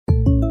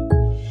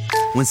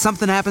When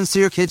something happens to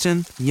your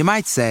kitchen, you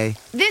might say,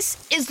 "This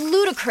is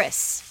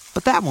ludicrous."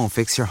 But that won't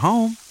fix your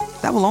home.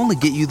 That will only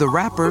get you the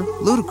rapper,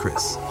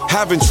 Ludacris.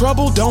 Having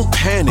trouble? Don't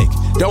panic.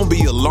 Don't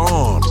be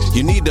alarmed.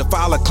 You need to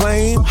file a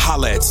claim?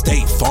 Holla at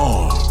State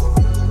Farm.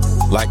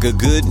 Like a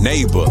good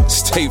neighbor,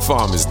 State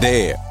Farm is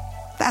there.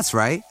 That's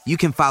right. You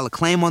can file a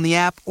claim on the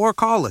app or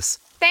call us.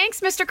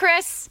 Thanks, Mr.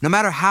 Chris. No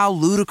matter how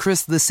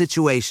ludicrous the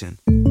situation,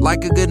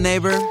 like a good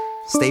neighbor,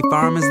 State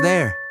Farm is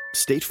there.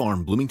 State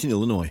Farm, Bloomington,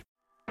 Illinois.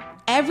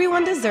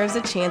 Everyone deserves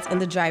a chance in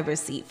the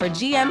driver's seat. For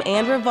GM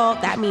and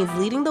Revolt, that means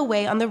leading the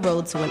way on the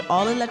road to an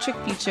all-electric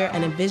future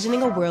and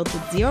envisioning a world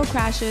with zero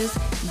crashes,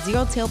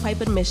 zero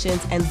tailpipe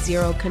emissions, and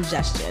zero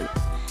congestion.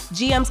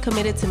 GM's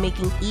committed to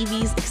making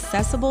EVs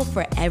accessible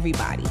for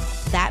everybody.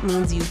 That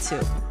means you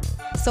too.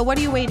 So what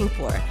are you waiting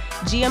for?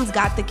 GM's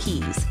got the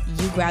keys.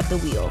 You grab the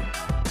wheel.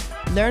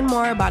 Learn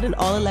more about an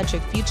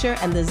all-electric future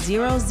and the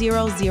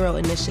 000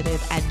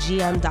 initiative at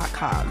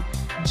gm.com.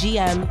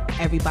 GM,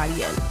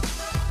 everybody in.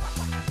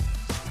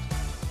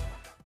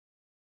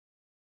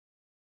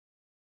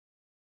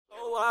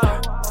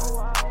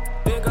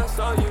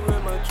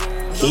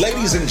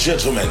 Ladies and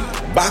gentlemen,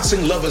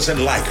 boxing lovers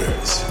and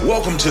likers,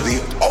 welcome to the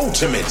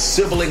ultimate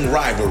sibling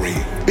rivalry,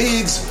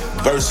 Biggs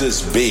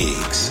versus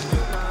Biggs.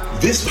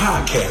 This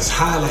podcast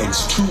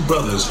highlights two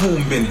brothers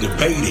who've been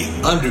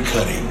debating,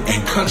 undercutting,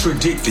 and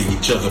contradicting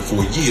each other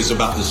for years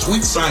about the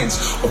sweet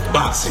science of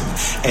boxing,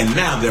 and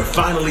now they're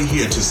finally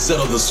here to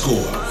settle the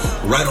score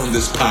right on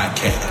this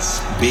podcast,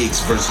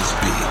 Biggs versus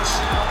Biggs.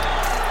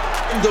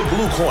 In the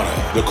blue corner,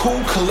 the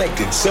cool,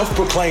 collected,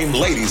 self-proclaimed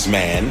ladies'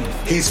 man.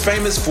 He's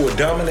famous for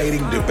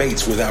dominating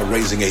debates without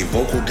raising a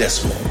vocal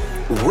decimal.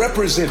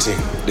 Representing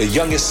the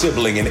youngest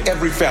sibling in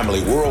every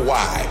family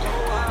worldwide,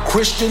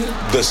 Christian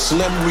the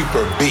Slim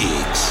Reaper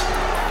Biggs.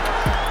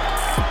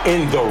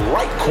 In the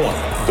right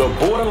corner, the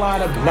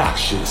borderline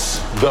obnoxious,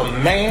 the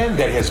man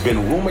that has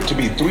been rumored to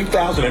be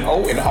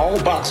 3,000-0 in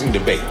all boxing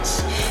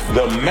debates,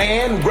 the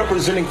man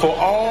representing for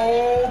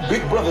all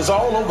big brothers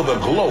all over the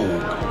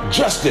globe,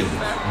 Justin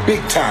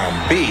Big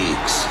Time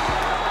Biggs.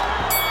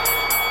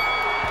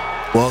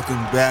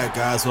 Welcome back,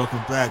 guys.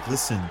 Welcome back.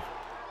 Listen,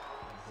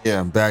 yeah,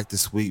 I'm back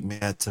this week,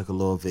 man. I took a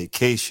little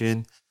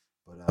vacation,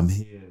 but I'm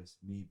here. It's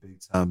me, Big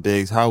Time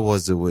Biggs. How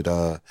was it with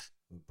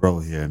bro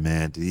here,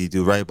 man? Did he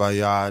do right by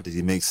y'all? Did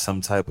he make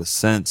some type of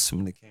sense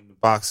when it came to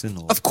boxing?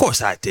 Or? Of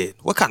course I did.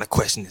 What kind of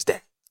question is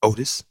that,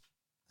 Otis?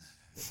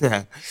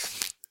 Yeah.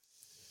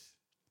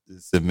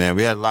 Listen, man,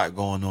 we had a lot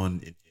going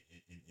on in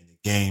the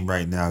game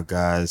right now,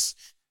 guys.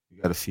 We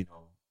got a few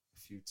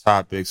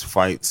topics,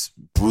 fights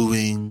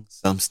brewing,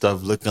 some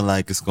stuff looking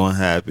like it's going to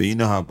happen. You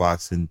know how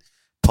boxing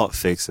pump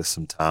fakes us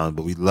sometimes,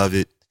 but we love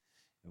it,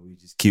 and we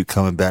just keep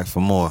coming back for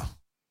more.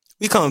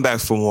 We coming back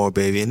for more,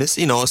 baby, and it's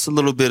it's a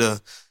little bit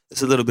of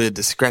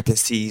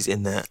discrepancies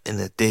in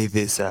the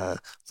Davis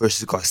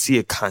versus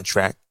Garcia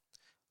contract,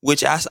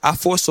 which I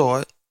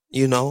foresaw it.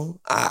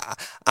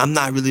 I'm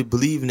not really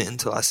believing it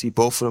until I see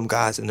both of them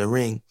guys in the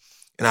ring,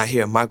 and I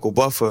hear Michael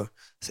Buffer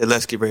say,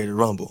 "Let's get ready to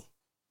rumble."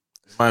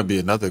 It might be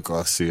another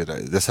Garcia.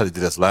 That's how they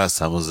did us last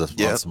time. Was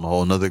some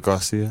whole another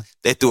Garcia?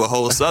 They threw a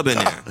whole sub in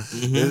there.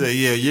 Mm-hmm. They said,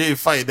 yeah, you ain't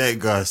fight that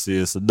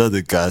Garcia. It's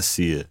another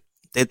Garcia.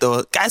 They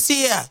threw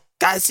Garcia.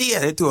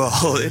 They threw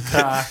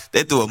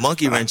they threw a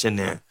monkey wrench in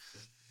there.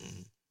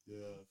 Yeah,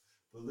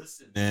 but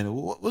listen, man,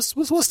 what's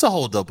the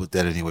hold up with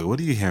that anyway? What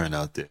are you hearing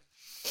out there?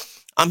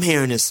 I'm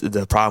hearing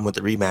the problem with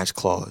the rematch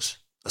clause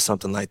or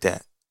something like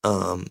that.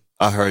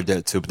 I heard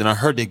that too, but then I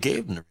heard they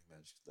gave them the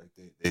rematch.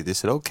 Like they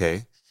said,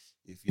 okay.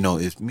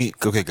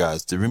 Okay,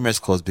 guys, the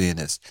rematch clause being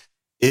this: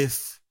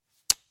 if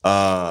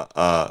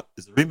the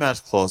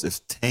rematch clause,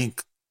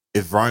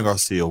 if Ryan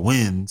Garcia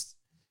wins,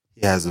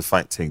 he has to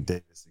fight Tank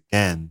Davis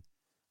again.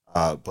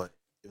 But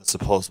it was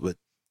supposed to,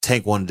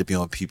 Tank wanted to be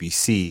on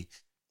PBC,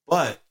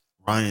 but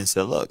Ryan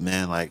said, "Look,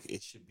 man, like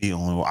it should be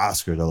on."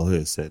 Oscar De La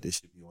Hoya said it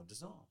should be on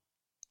DAZN.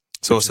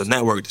 So it's a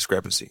network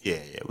discrepancy. Yeah,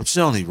 which is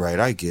only right.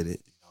 I get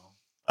it.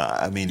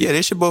 Yeah,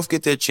 they should both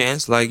get their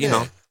chance, like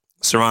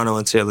Serrano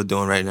and Taylor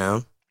doing right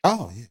now.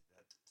 Oh yeah.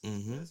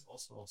 Mm-hmm.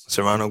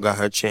 Serrano got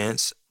her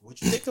chance.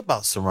 What you think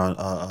about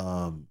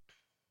Serrano's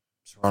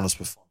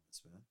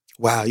performance, man?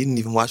 Wow, you didn't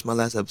even watch my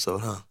last episode,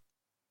 huh?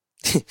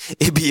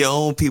 It be your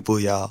own people,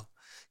 y'all.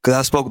 Because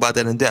I spoke about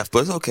that in depth,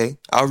 but it's okay.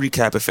 I'll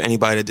recap it for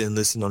anybody that didn't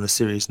listen on a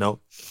serious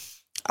note.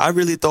 I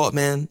really thought,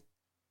 man,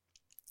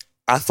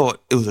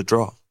 it was a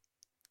draw.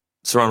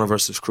 Serrano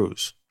versus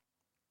Cruz.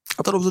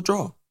 I thought it was a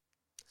draw.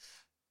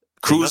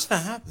 Cruz.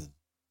 Nothing happened.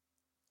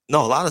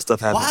 No, a lot of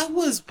stuff happened.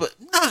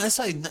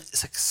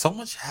 It's like so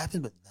much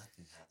happened, but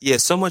nothing happened. Yeah,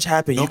 so much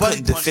happened. You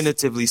couldn't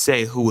definitively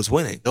say who was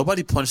winning.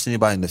 Nobody punched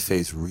anybody in the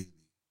face, really.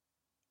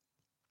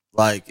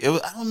 Like, it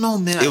was, I don't know,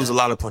 man. It was a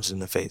lot of punches in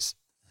the face.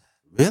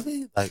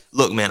 Really? Like,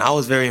 look, man, I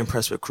was very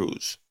impressed with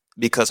Cruz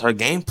because her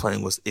game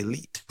plan was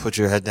elite. Put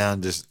your head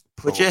down, just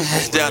put your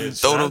head down and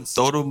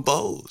throw them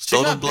blows.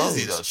 She got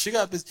busy, though. She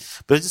got busy.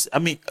 But it just, I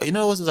mean, you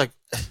know, it was like,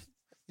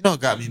 what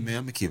got me, man?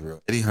 I'm going to keep it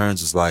real. Eddie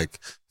Hearns was like,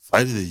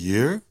 fight of the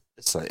year?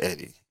 It's like,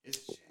 Eddie,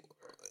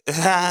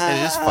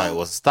 this fight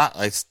was stop.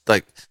 Like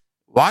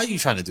Why are you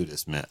trying to do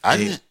this, man? I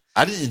didn't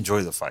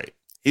enjoy the fight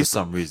for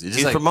some reason. It's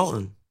He's just like,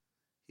 promoting.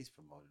 He's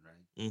promoting, right?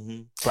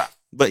 Mm-hmm.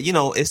 But you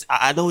know,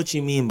 I know what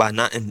you mean by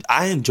not. And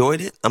I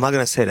enjoyed it. I'm not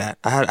gonna say that.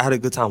 I had a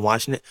good time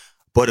watching it,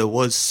 but it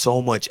was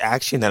so much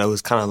action that it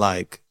was kind of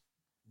like,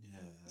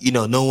 you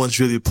know, no one's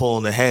really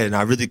pulling ahead, and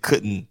I really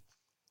couldn't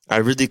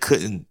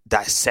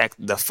dissect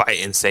the fight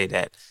and say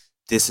that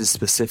this is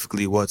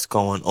specifically what's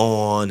going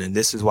on and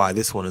this is why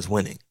this one is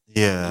winning.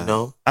 Yeah. You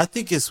know? I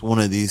think it's one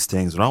of these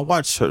things. When I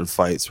watch certain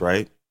fights,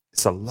 right?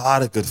 It's a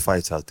lot of good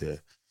fights out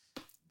there.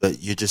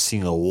 But you're just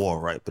seeing a war,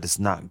 right? But it's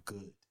not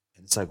good.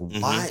 And it's like,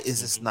 why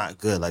is this not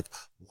good? Like,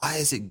 why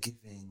is it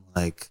giving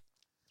like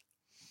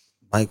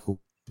Michael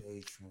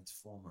Bay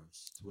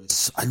Transformers?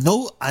 I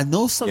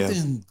know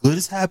something good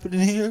is happening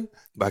here.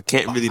 But I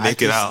can't really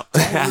make it out.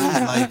 I don't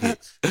really like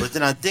it. But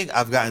then I think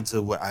I've gotten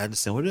to what I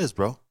understand what it is,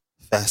 bro.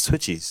 Fast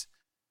twitchies.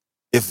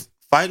 If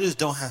fighters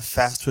don't have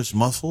fast twitch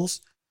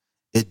muscles,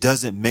 it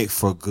doesn't make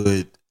for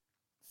good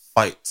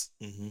fights.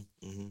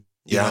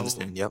 Yeah, I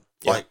understand. Yep.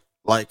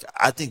 Like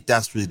I think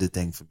that's really the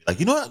thing for me. Like,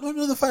 you know what?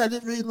 Another fight I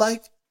didn't really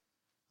like.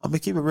 I'm gonna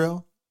keep it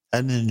real. I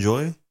didn't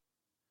enjoy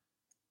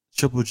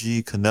Triple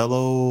G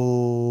Canelo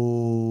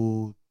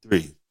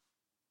 3.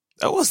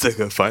 That wasn't a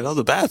good fight. That was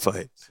a bad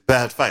fight.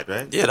 Bad fight,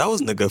 right? Yeah, that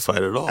wasn't a good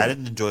fight at all. I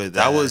didn't enjoy that.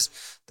 That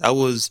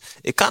was.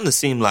 It kind of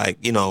seemed like,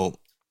 you know,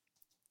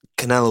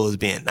 Canelo was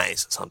being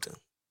nice or something.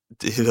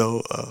 You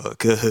know,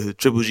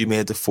 Triple G made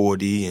it to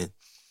 40, and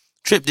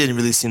Tripp didn't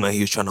really seem like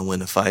he was trying to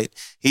win the fight.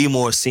 He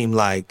more seemed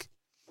like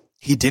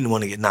he didn't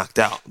want to get knocked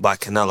out by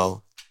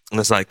Canelo, and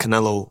it's like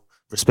Canelo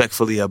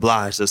respectfully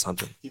obliged or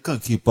something. He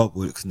couldn't keep up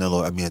with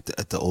Canelo. I mean,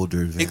 at the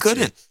older events. He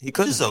couldn't.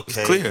 It's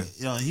okay. It's clear.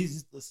 You know,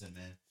 listen,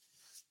 man.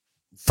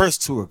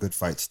 First two are good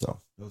fights, though.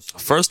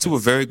 First two were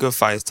very good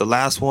fights. The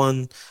last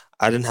one,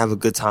 I didn't have a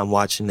good time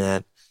watching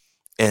that.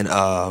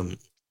 And,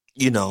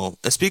 you know,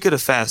 and speaking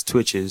of fast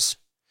twitches,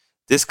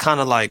 this kind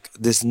of like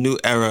this new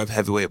era of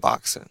heavyweight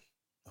boxing,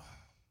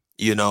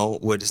 you know,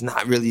 where there's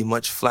not really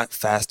much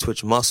fast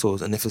twitch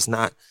muscles. And if it's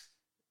not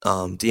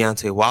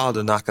Deontay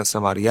Wilder knocking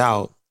somebody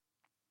out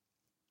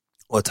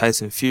or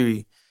Tyson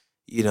Fury,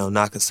 you know,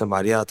 knocking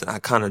somebody out, then I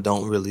kind of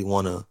don't really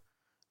want to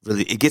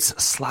it gets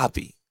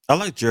sloppy. I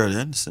like Jared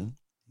Anderson.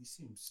 He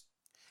seems...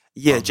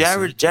 Yeah,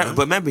 Jared, but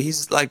remember,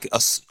 he's like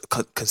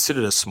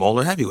considered a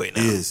smaller heavyweight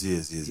now. He is.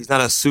 He's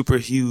not a super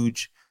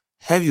huge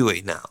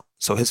heavyweight now.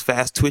 So his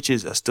fast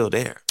twitches are still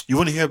there. You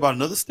want to hear about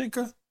another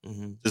stinker?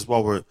 Mm-hmm. Just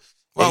while we're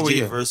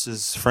AJ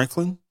versus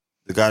Franklin,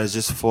 the guy that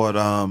just fought.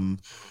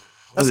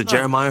 Was it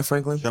Jeremiah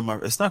Franklin?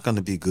 It's not going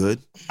to be good.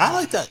 I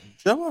like that.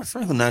 Jeremiah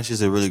Franklin actually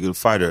is a really good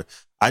fighter.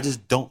 I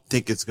just don't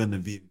think it's going to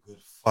be a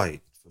good fight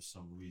for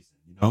some reason.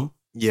 You know?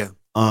 Yeah.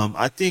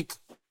 I think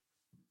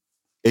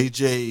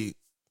AJ.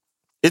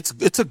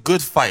 It's a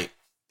good fight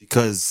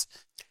because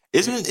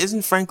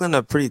isn't Franklin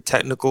a pretty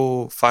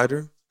technical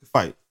fighter?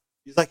 Fight.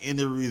 He's like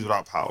Andy Ruiz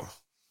without power,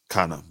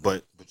 kind of,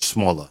 but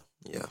smaller.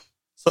 Yeah.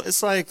 So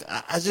it's like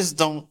I just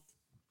don't.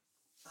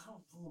 I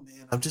don't know,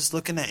 man. I'm just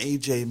looking at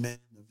AJ, man.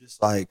 I'm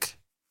just like,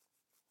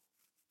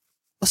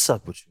 what's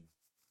up with you?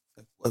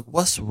 Like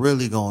what's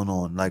really going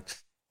on? Like,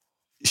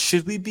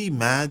 should we be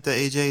mad that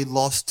AJ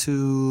lost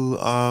to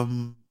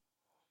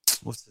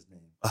what's his name?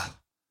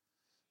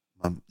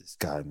 This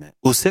guy, man,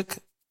 Usyk.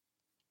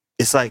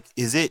 It's like,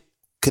 is there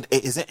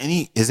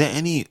any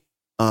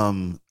I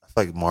feel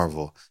like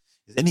Marvel.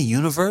 Is there any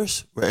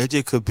universe where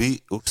AJ could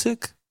beat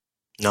Usyk?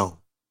 No.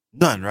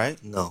 None,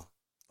 right? No.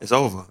 It's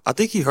over. I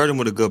think he hurt him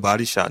with a good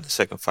body shot in the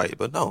second fight,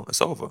 but no,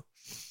 it's over.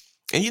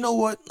 And you know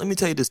what? Let me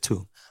tell you this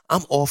too.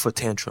 I'm all for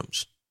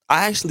tantrums.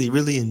 I actually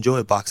really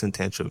enjoy boxing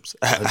tantrums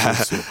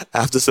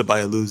after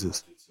somebody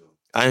loses.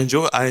 I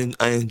enjoy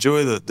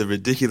the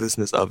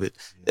ridiculousness of it.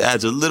 It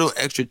adds a little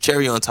extra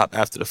cherry on top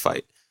after the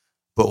fight.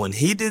 But when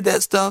he did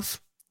that stuff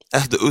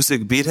after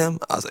Usyk beat him,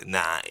 I was like,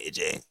 nah,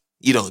 AJ,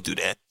 you don't do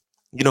that.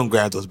 You don't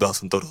grab those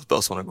belts and throw those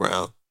belts on the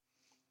ground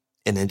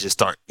and then just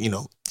start, you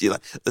know, you're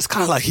like, it's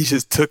kind of like he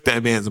just took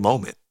that man's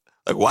moment.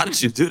 Like, why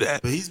did you do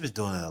that? But he's been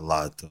doing that a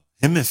lot, though.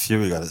 Him and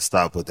Fury got to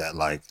stop with that.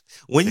 Like,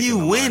 when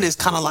you win, it's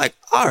kind of like,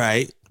 all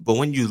right. But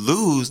when you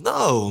lose,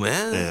 no,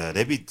 man. Yeah,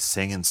 they be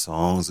singing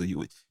songs.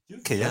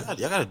 Okay, y'all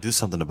got to do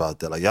something about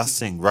that. Like, y'all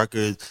sing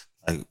records.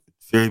 Like,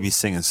 Fury be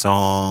singing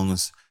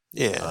songs.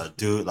 Yeah.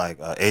 Dude, like,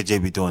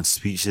 AJ be doing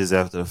speeches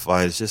after the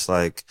fight. It's just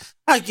like,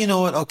 you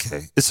know what?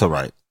 Okay. It's all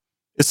right.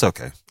 It's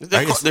okay.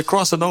 They're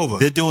crossing over.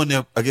 They're doing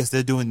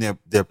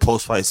their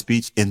post-fight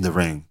speech in the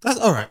ring. That's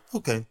all right.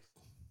 Okay.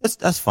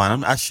 That's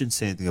fine. I shouldn't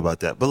say anything about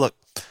that. But look,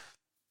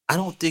 I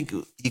don't think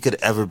he could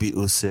ever beat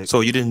Usyk.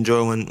 So you didn't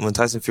enjoy when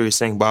Tyson Fury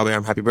sang Bobby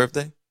Arm Happy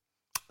Birthday?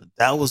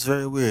 That was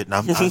very weird.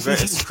 And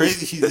it's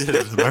crazy he did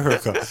it in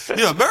America. You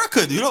know,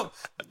 America,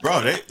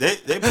 bro, they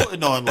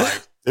putting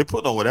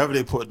on whatever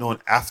they putting on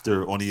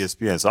after on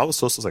ESPN. So I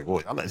was like,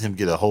 boy, I let him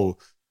get a whole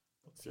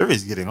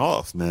Fury's getting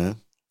off, man.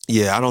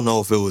 Yeah, I don't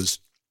know if it was.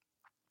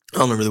 I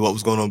don't know really what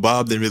was going on.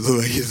 Bob didn't really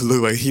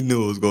look like he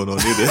knew what was going on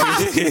either.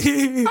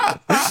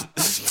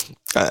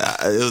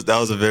 That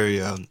was a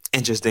very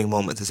interesting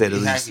moment to say the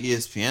least. Hack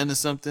ESPN or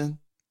something.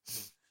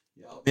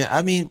 Yeah,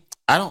 I mean,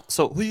 I don't.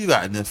 So who you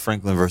got in then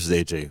Franklin versus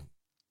AJ?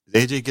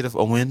 Did AJ get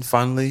a win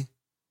finally?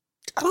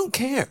 I don't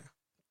care.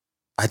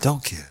 I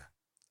don't care.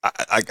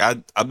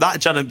 I'm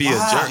not trying to be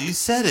a jerk. You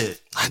said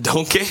it. I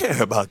don't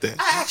care about that.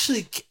 I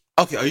actually.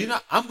 Okay, are you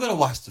not? I'm gonna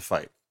watch the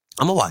fight.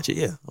 I'm gonna watch it.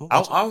 Yeah,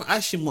 I'm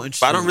actually more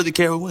interested. But I don't really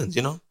care who wins.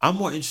 I'm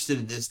more interested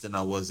in this than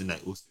I was in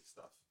that Usyk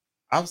stuff.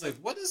 I was like,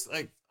 what is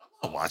like?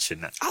 I'm not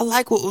watching that. I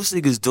like what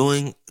Usyk is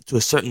doing to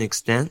a certain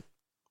extent,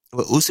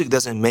 but Usyk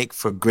doesn't make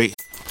for great.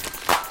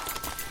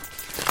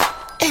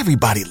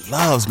 Everybody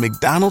loves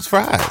McDonald's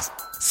fries.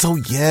 So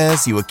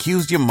yes, you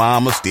accused your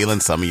mom of stealing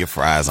some of your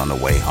fries on the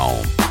way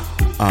home.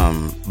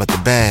 But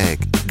the bag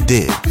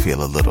did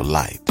feel a little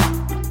light.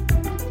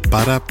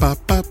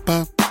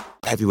 Ba-da-ba-ba-ba.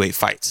 Heavyweight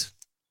fights.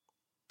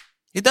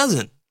 He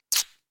doesn't.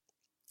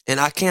 And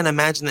I can't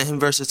imagine that him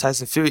versus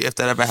Tyson Fury, if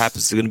that ever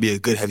happens, is going to be a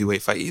good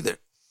heavyweight fight either.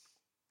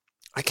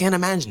 I can't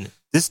imagine it.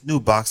 This new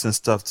boxing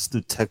stuff, this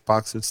new tech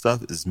boxing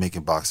stuff is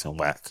making boxing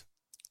whack.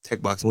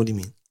 Tech boxing, what do you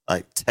mean?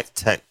 Like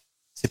tech,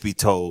 tippy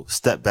toe,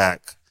 step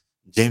back,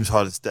 James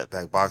Harden step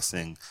back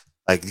boxing.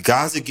 Like the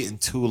guys are getting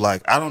too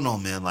like, I don't know,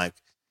 man, like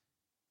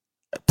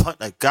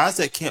guys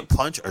that can't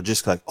punch are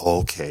just like, oh,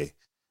 okay.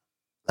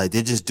 Like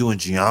they're just doing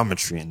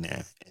geometry in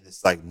there. And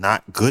it's like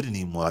not good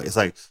anymore. It's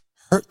like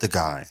hurt the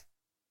guy.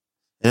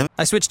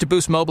 I switched to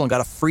Boost Mobile and got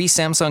a free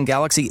Samsung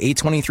Galaxy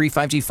A23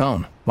 5G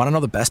phone. Want to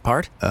know the best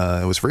part?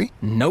 It was free?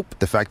 Nope.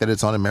 The fact that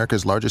it's on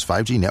America's largest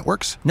 5G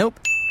networks? Nope.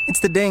 It's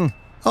the ding.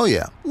 Oh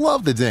yeah,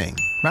 love the ding.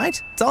 Right?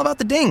 It's all about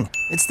the ding.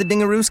 It's the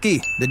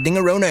dingarooski, the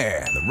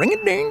dingaroner, the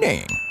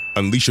ring-a-ding-ding.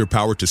 Unleash your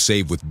power to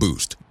save with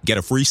Boost. Get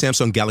a free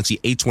Samsung Galaxy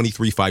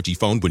A23 5G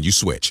phone when you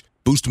switch.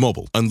 Boost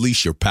Mobile.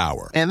 Unleash your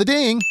power. And the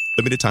ding.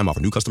 Limited time offer.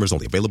 New customers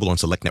only. Available on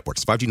select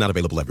networks. 5G not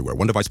available everywhere.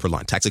 One device per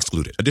line. Tax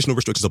excluded. Additional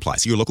restrictions apply.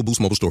 See your local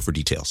Boost Mobile store for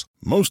details.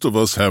 Most of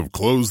us have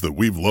clothes that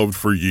we've loved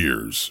for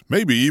years,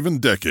 maybe even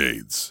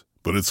decades.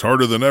 But it's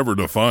harder than ever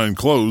to find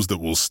clothes that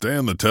will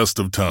stand the test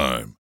of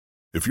time.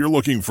 If you're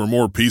looking for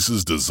more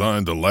pieces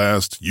designed to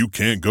last, you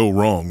can't go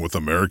wrong with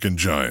American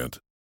Giant.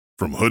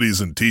 From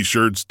hoodies and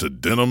t-shirts to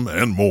denim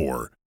and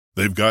more,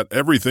 they've got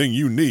everything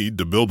you need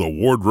to build a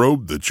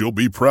wardrobe that you'll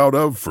be proud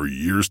of for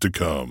years to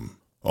come.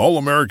 All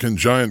American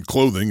Giant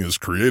clothing is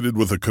created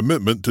with a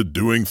commitment to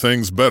doing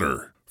things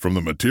better, from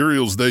the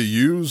materials they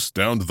use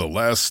down to the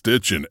last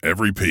stitch in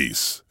every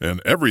piece.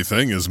 And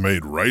everything is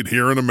made right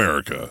here in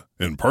America,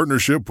 in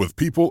partnership with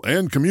people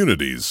and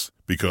communities,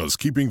 because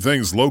keeping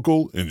things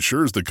local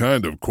ensures the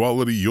kind of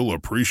quality you'll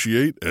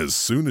appreciate as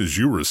soon as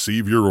you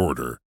receive your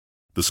order.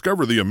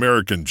 Discover the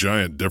American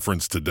Giant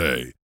difference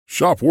today.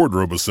 Shop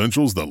wardrobe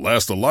essentials that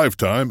last a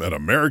lifetime at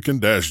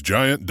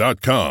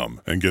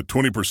American-Giant.com and get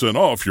 20%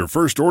 off your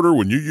first order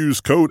when you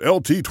use code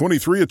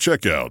LT23 at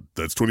checkout.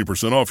 That's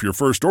 20% off your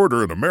first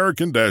order at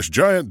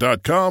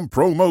American-Giant.com,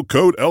 promo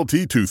code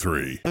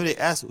LT23. They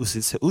asked Usyk,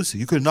 they said, Usyk,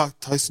 you could have knocked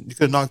Tyson, you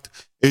could have knocked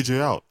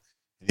AJ out.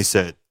 And he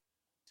said,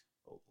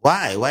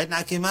 why? Why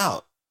knock him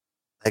out?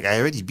 Like, I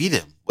already beat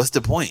him. What's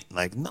the point?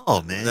 Like,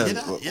 no, man,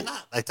 you're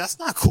not, like, that's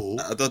not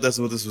cool. I thought that's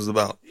what this was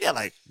about. Yeah,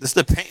 like, it's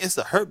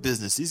the hurt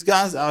business. These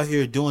guys out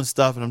here doing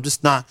stuff, and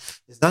it's not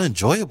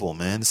enjoyable,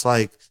 man. It's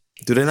like,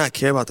 do they not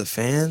care about the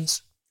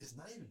fans? It's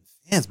not even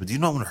fans, but do you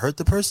not want to hurt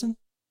the person?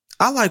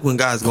 I like when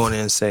guys go in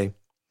there and say,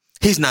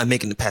 he's not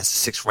making it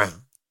past the 6th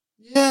round.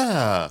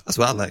 Yeah. That's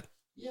what I like.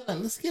 Yeah, like,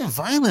 let's get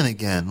violent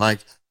again. Like,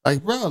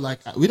 bro, like,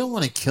 we don't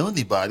want to kill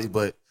anybody,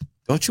 but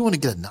don't you want to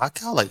get a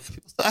knockout? Like,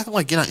 people still acting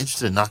like you're not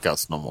interested in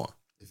knockouts no more.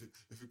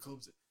 If it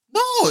comes,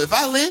 no. If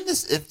I land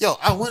this,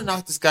 I want to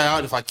knock this guy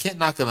out. If I can't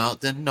knock him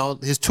out, then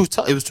he's too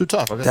tough. It was too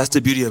tough. That's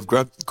the beauty of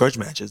grudge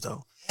matches,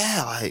 though.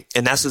 Yeah, like,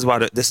 and this is why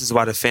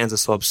the fans are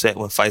so upset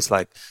when fights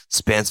like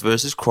Spence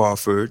versus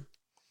Crawford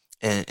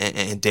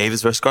and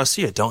Davis versus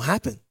Garcia don't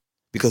happen,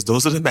 because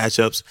those are the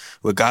matchups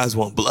where guys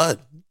want blood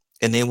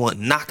and they want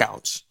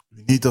knockouts.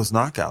 We need those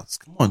knockouts.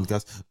 Come on,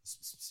 guys.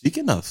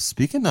 Speaking of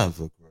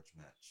a grudge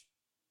match,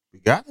 we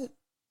got it.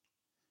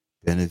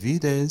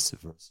 Benavidez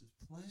versus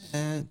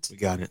Plant. We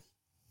got it.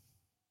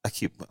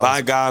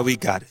 By God, we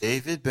got it.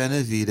 David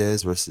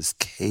Benavidez versus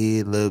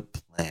Caleb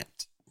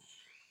Plant.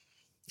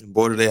 And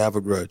boy, do they have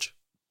a grudge.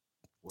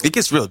 It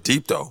gets real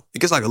deep, though. It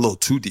gets like a little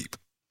too deep.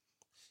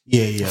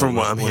 Yeah. From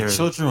what I'm hearing. When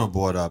children were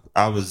brought up,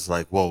 I was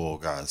like, whoa,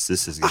 guys,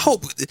 this is... I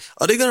hope...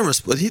 Are they going to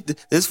respond? Did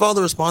his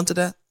father respond to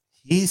that?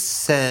 He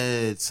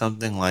said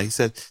something like... He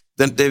said...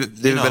 Then David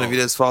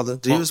Benavidez's father,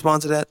 did he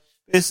respond to that?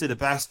 Basically,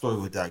 the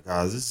backstory with that,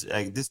 guys,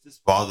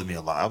 this bothered me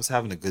a lot. I was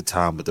having a good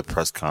time with the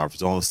press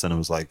conference. All of a sudden, it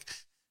was like,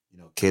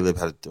 Caleb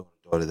had a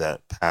daughter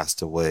that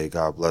passed away.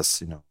 God bless,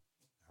 her and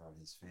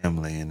his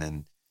family. And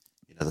then,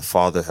 the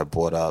father had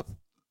brought up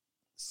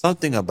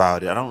something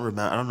about it. I don't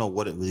remember. I don't know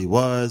what it really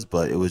was,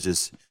 but it was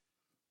just,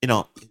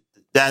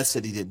 dad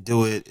said he didn't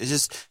do it.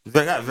 It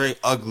got very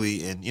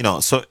ugly.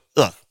 And, so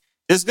look,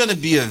 it's going to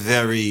be a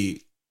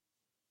very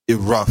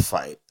rough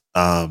fight.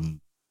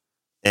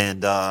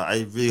 And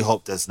I really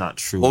hope that's not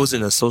true. What was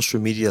in a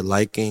social media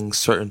liking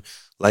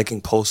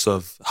posts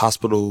of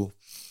hospital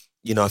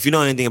you know, if you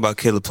know anything about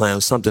Caleb Plant, it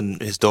was something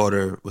his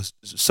daughter was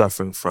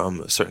suffering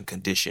from, a certain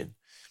condition.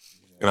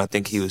 And I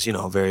think he was, you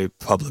know, very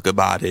public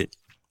about it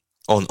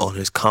on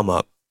his come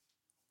up.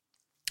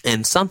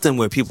 And something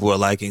where people were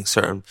liking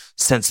certain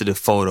sensitive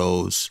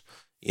photos,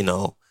 you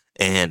know,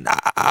 and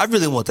I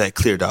really want that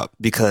cleared up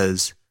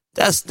because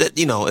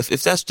you know,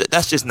 if that's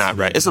just not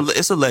right. It's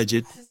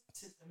alleged.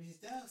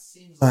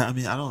 I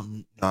mean, I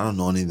don't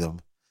know any of them.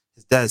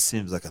 His dad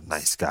seems like a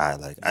nice guy.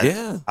 Like,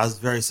 I was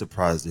very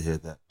surprised to hear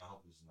that. I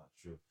hope it's not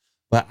true.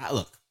 But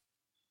look,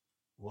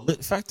 will it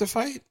affect the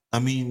fight? I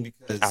mean,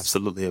 because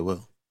absolutely it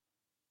will.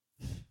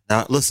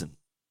 Now, listen,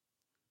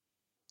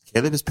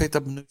 Caleb has picked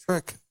up a new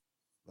trick.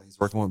 Like, he's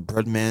working with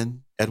Breadman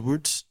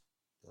Edwards,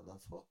 the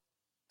left hook.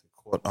 They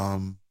caught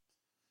on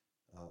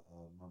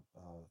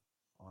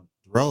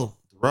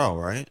Durrell,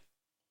 right?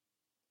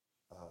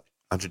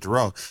 Andre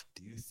Durrell.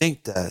 Do you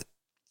think that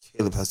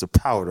Caleb has the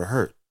power to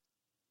hurt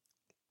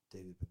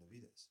David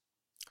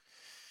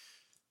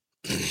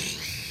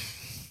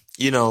Benavidez?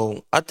 You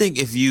know, I think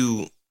if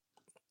you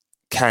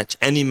catch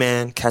any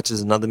man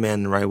catches another man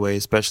in the right way,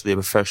 especially a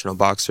professional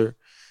boxer,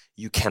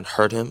 you can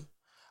hurt him.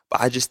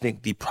 But I just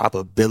think the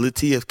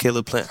probability of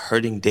Caleb Plant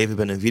hurting David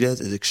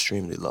Benavidez is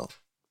extremely low.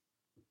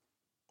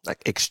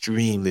 Like,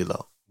 extremely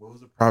low. What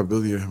was the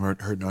probability of him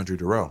hurting Andre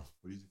Durrell?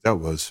 What do you think that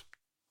was?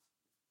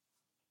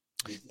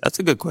 That's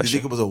a good question. Do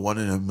you think it was a 1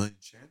 in a million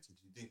chance? Or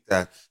do you think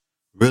that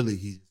really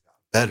he got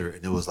better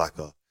and it was like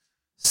a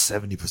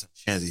 70%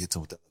 chance he hits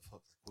him with that left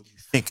hook? What do you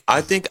think?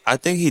 I think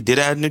he did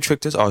add a new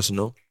trick to his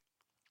arsenal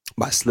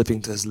by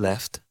slipping to his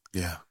left.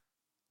 Yeah.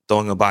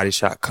 Throwing a body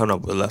shot, coming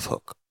up with a left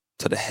hook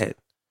to the head.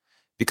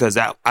 Because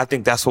I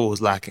think that's what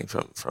was lacking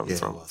from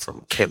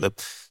Caleb.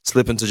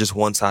 Slipping to just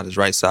one side, his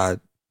right side.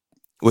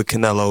 With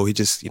Canelo, he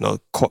just, you know,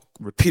 caught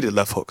repeated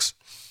left hooks.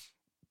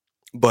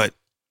 But,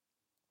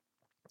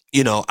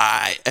 you know,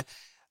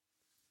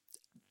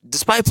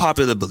 despite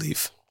popular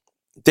belief,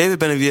 David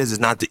Benavidez is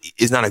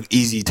not an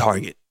easy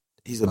target.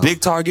 He's a big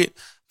target,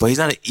 but he's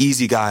not an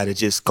easy guy to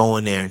just go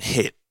in there and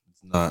hit.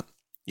 It's not.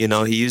 You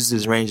know, he uses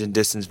his range and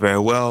distance very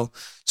well.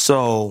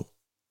 So,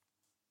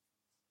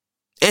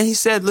 and he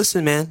said,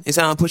 listen, man, he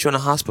said, I'm going to put you in a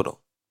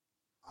hospital.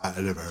 I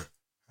never heard.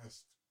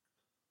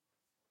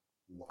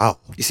 Wow.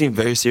 He seemed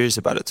very serious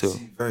about it, too. He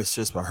seemed very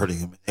serious about hurting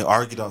him. They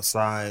argued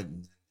outside,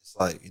 and it's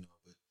like, but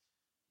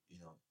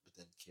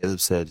then Caleb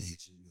said,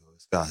 this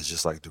guy's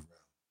just like Durrell.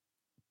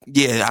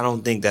 Yeah, I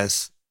don't think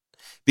that's,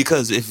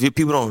 because if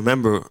people don't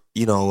remember,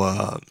 David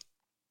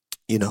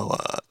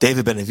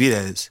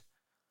Benavidez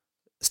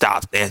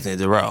stopped Anthony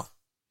Durrell.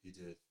 He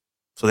did.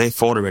 So they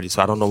fought already,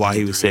 so I don't know why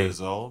he was saying.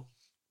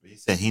 He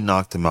said he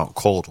knocked him out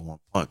cold in one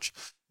punch.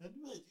 Do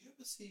you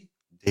ever see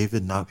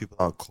David knock people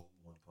out cold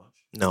in one punch?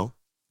 No.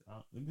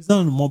 He's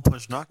not a one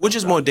punch knockout. Which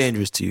is more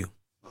dangerous to you?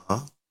 Uh-huh.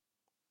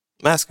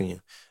 I'm asking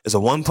you. Is a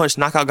one punch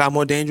knockout guy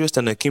more dangerous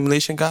than an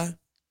accumulation guy?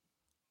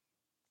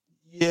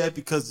 Yeah,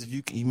 because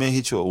he may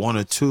hit you at 1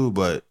 or 2,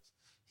 but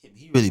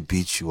he really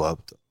beats you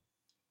up, though.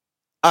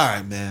 All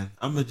right, man.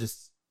 I'm going to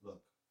just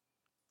look.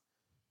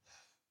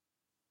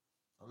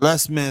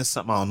 Last man,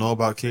 something I don't know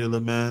about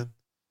Caleb, man.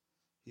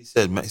 He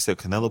said,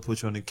 Canelo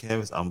put you on the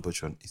canvas, I'm going to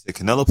put you on. He said,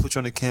 Canelo put you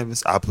on the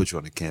canvas, I'll put you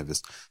on the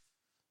canvas.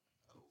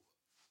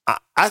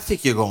 I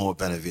think you're going with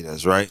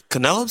Benavidez, right?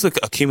 Canelo's an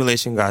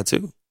accumulation guy,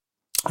 too.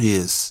 He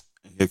is.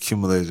 He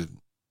accumulated.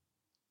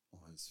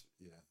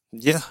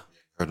 Yeah.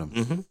 Heard him.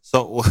 Mm-hmm.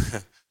 So,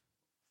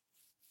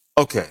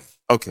 okay.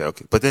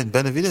 But then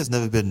Benavidez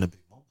never been in a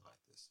big moment like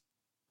this.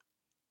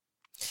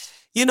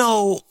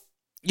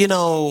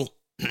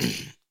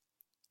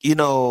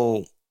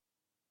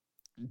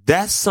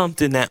 That's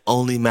something that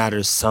only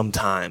matters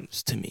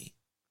sometimes to me.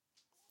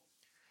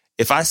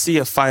 If I see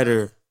a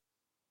fighter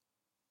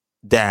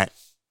that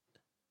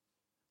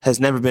has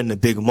never been in a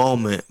big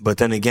moment, but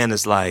then again,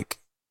 it's like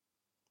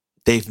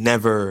they've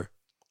never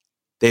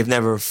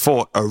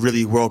fought a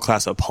really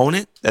world-class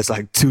opponent, that's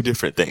like two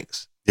different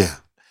things. Yeah.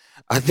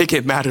 I think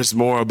it matters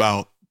more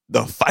about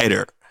the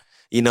fighter.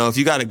 You know, if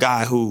you got a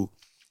guy who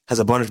has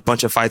a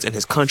bunch of fights in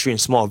his country in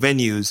small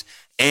venues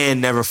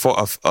and never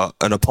fought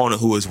an opponent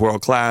who is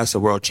world-class, a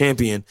world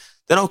champion,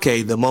 then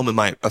okay, the moment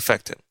might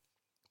affect him.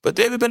 But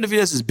David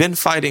Benavidez has been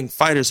fighting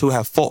fighters who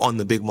have fought on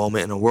the big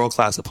moment and are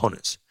world-class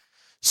opponents.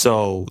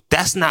 So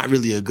that's not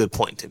really a good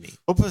point to me.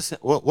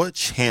 What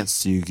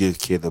chance do you give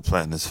Caleb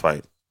Plant in this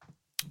fight?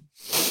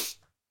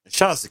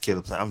 Shout out to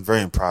Caleb Plant. I'm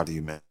very proud of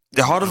you, man.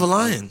 The heart of a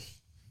lion.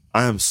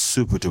 I am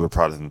super duper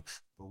proud of him.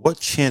 But what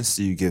chance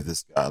do you give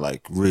this guy?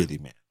 Like, really,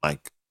 man?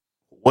 Like,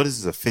 what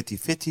is this, a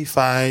 50-50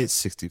 fight?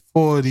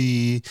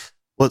 60-40?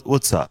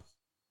 What's up?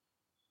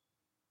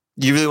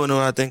 You really want to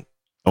know what I think?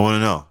 I want to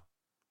know.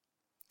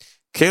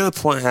 Caleb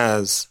Plant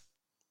has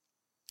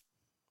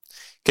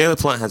a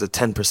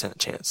 10%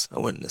 chance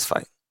of winning this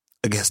fight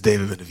against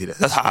David Benavidez.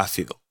 That's how I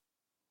feel.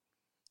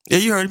 Yeah,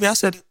 you heard me. I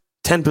said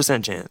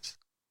 10% chance.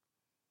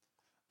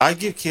 I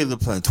give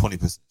Caleb Plant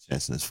 20%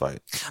 chance in this fight.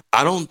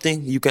 I don't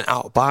think you can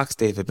outbox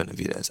David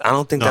Benavidez. I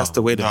don't think that's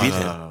the way to beat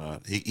him. No.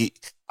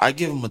 I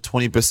give him a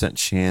 20%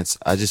 chance.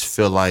 I just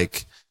feel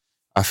like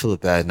I feel a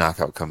bad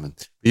knockout coming.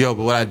 Yo,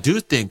 but what I do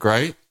think,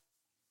 right?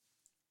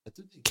 I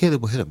do think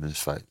Caleb will hit him in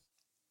this fight.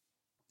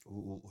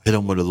 Hit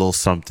him with a little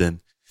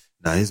something.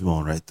 Nah, he's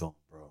going right though,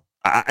 bro.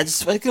 I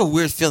just get a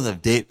weird feeling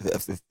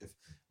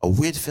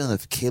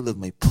if Caleb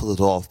may pull it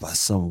off by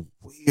some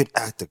weird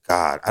act of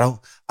God. I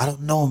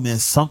don't know, man.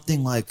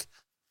 Something like,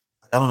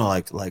 I don't know,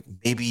 like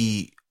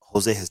maybe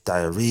Jose has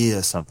diarrhea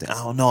or something. I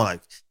don't know,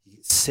 like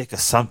he's sick or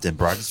something,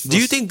 bro. Do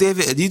you think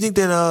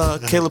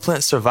that Caleb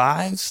Plant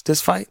survives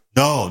this fight?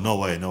 No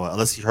way.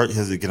 Unless he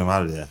has to get him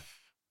out of there.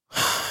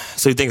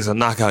 So you think it's a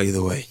knockout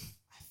either way?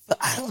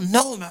 I don't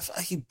know, man. I feel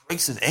like he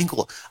breaks his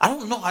ankle. I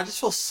don't know. I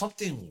just feel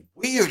something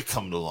weird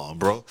coming along,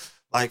 bro.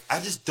 Like, I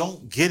just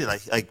don't get it.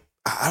 Like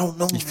I don't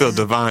know. You feel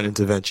divine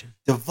intervention.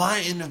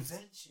 Divine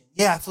intervention.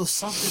 Yeah, I feel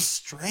something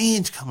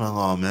strange coming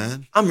along,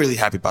 man. I'm really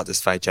happy about this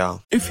fight,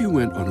 y'all. If you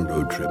went on a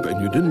road trip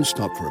and you didn't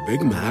stop for a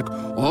Big Mac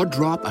or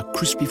drop a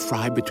crispy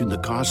fry between the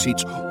car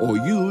seats or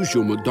use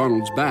your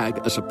McDonald's bag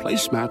as a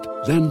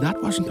placemat, then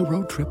that wasn't a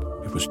road trip.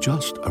 It was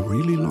just a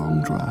really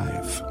long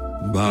drive.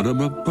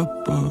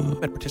 Ba-da-ba-ba-ba.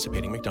 At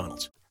participating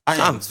McDonald's.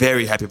 I'm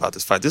very happy about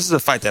this fight. This is a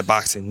fight that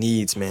boxing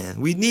needs,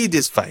 man. We need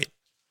this fight.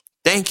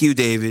 Thank you,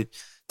 David.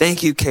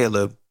 Thank you,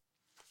 Caleb.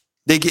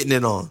 They're getting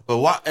it on. But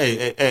why?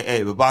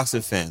 Hey, but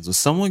boxing fans, when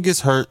someone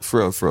gets hurt, for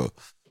real,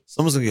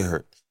 someone's gonna get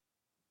hurt.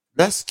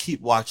 Let's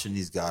keep watching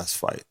these guys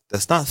fight.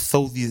 Let's not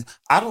throw these.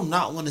 I do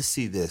not want to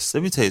see this.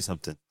 Let me tell you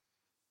something.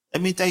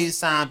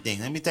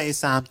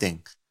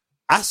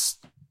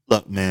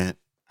 Look, man.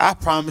 I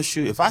promise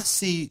you, if I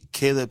see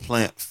Caleb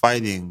Plant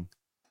fighting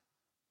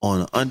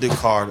on an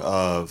undercard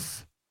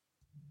of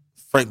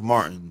Frank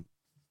Martin,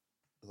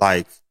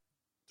 like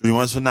 3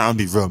 months from now, I'll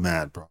be real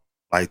mad, bro.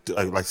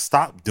 Like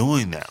stop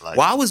doing that. Like,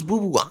 why was Boo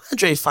Boo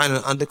Andre fighting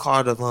an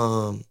undercard of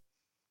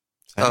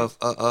Tank's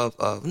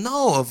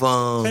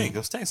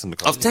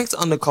undercard. Of Tank's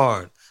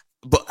undercard?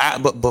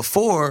 But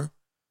before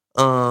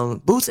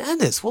Boots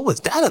Ennis, what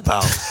was that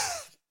about?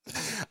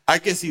 I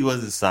guess he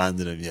wasn't signed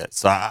to them yet,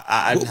 so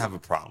I didn't have a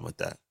problem with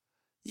that.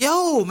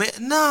 Yo, man,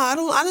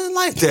 I didn't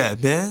like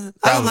that, man.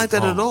 I didn't like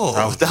that at all.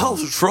 That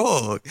was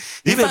wrong.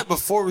 Even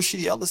before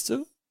Rashidi Ellis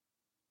too.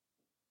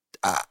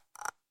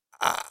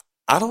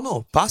 I don't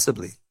know.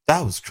 Possibly.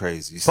 That was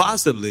crazy.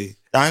 Possibly.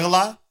 I ain't gonna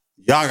lie.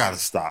 Y'all gotta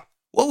stop.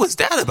 What was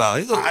that about?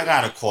 I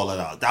gotta call it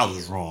out. That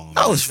was wrong.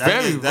 That was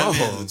very wrong. That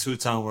man's a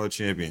 2-time world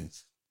champion.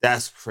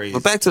 That's crazy.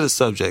 But back to the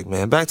subject,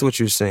 man. Back to what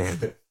you were saying.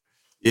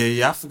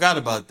 Yeah, I forgot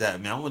about that,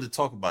 man. I wanted to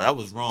talk about it. That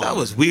was wrong. That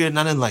was weird, and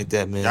I didn't like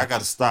that, man. I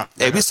gotta stop.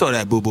 Hey, we saw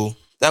that, Boo Boo.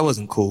 That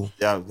wasn't cool.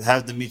 Yeah,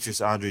 have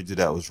Demetrius Andre do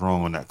that was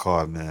wrong on that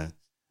card, man.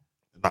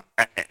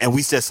 And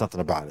we said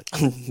something about it.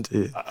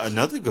 Yeah.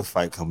 Another good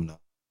fight coming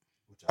up.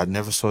 I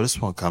never saw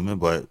this one coming,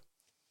 but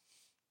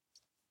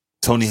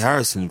Tony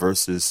Harrison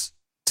versus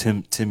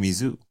Tim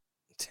Tszyu.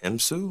 Tim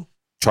Tszyu?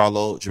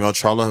 Jamel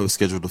Charlo was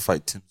scheduled to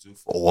fight Tim Tszyu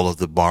for all of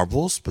the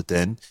marbles, but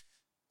then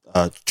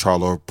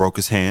Charlo broke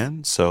his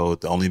hand, so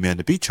the only man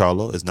to beat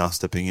Charlo is now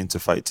stepping in to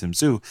fight Tim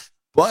Tszyu.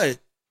 But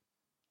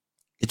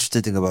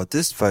interesting thing about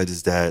this fight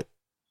is that,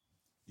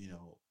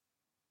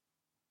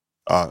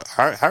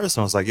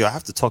 Harrison was like, yo, I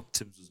have to talk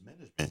to Tim Tszyu's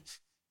management.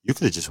 You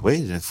could have just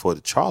waited and fought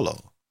the Charlo.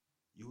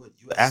 You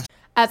actually.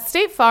 At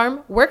State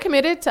Farm, we're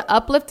committed to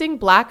uplifting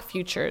Black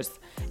futures.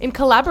 In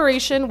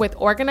collaboration with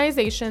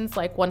organizations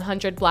like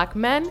 100 Black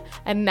Men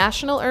and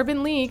National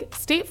Urban League,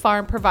 State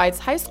Farm provides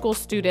high school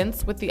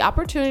students with the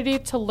opportunity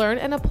to learn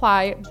and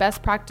apply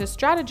best practice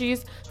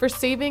strategies for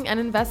saving and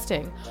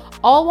investing,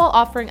 all while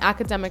offering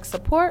academic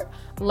support,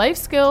 life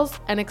skills,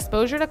 and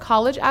exposure to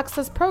college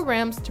access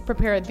programs to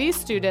prepare these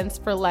students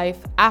for life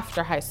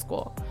after high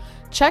school.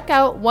 Check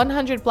out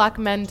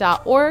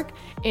 100blackmen.org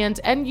and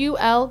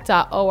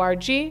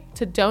nul.org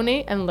to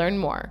donate and learn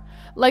more.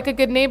 Like a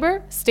good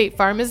neighbor, State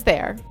Farm is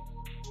there.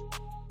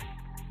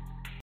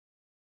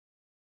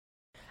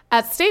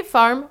 At State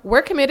Farm,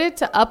 we're committed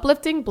to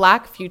uplifting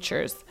Black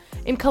futures.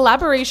 In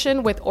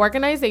collaboration with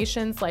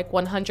organizations like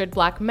 100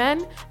 Black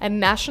Men and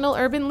National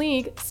Urban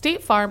League,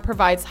 State Farm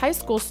provides high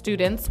school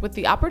students with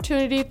the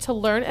opportunity to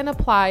learn and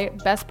apply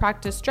best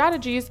practice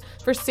strategies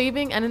for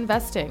saving and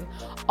investing,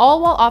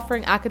 all while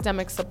offering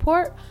academic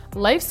support,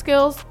 life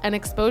skills, and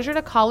exposure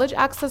to college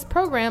access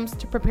programs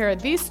to prepare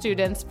these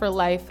students for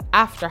life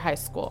after high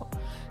school.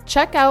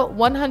 Check out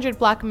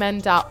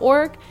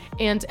 100blackmen.org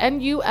and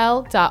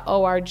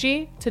nul.org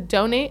to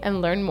donate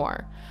and learn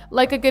more.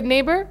 Like a good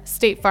neighbor,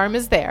 State Farm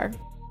is there.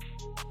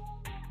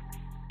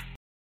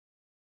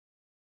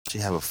 She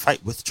have a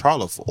fight with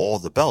Charlo for all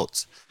the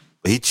belts,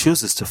 but he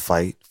chooses to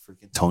fight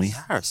freaking Tony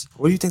Harris.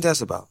 What do you think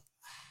that's about?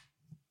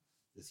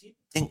 Does he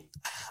think?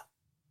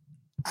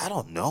 I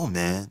don't know,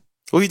 man.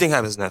 What do you think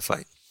happens in that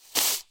fight?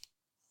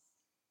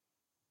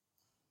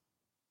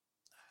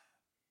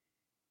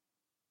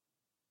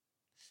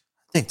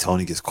 I think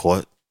Tony gets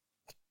caught.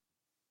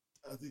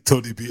 I think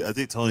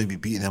Tony be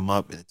beating him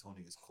up, and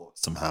Tony gets caught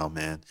somehow,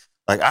 man.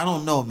 Like, I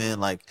don't know, man.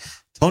 Like,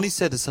 Tony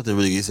said something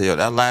really good. He said, yo,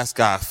 that last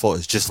guy I fought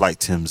is just like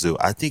Tim Tszyu.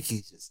 I think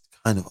he's just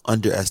kind of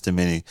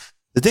underestimating.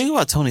 The thing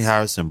about Tony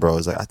Harrison, bro,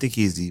 is like, I think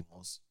he's the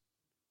most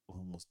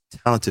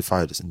talented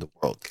fighters in the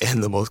world.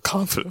 And the most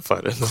confident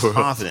fighter in the world.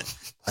 Confident.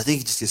 I think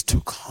he just gets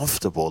too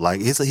comfortable.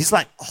 Like he's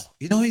like, oh,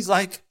 he's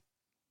like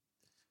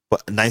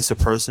what, a nicer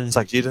person. It's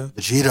like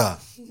Vegeta.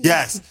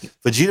 Yes.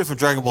 Vegeta from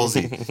Dragon Ball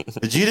Z.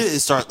 Vegeta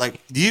is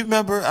do you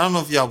remember? I don't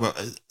know if y'all remember.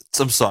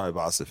 I'm sorry,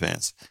 Boston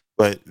fans.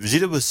 But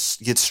Vegeta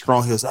gets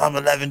strong. He goes, I'm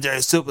a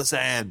legendary Super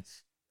Saiyan.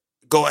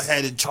 Go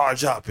ahead and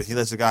charge up. And he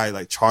lets the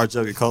guy charge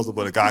up. He calls him,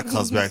 but the guy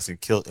comes back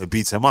and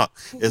beats him up.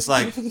 It's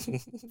like,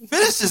 finish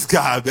this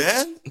guy,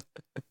 man.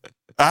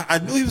 I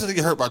knew he was going to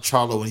get hurt by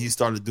Charlo when he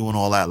started doing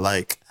all that,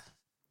 like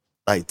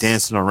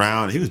dancing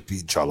around. He was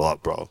beating Charlo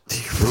up, bro. He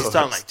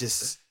started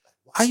just,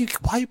 why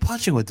are you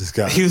punching with this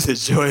guy? He was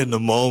enjoying the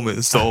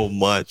moment so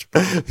much,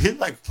 bro. He's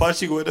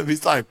punching with him.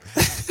 He's like,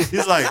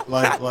 no,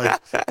 I'm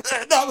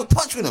gonna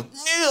punch with him.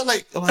 Yeah,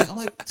 I'm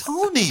like,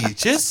 Tony,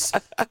 just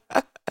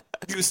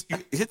you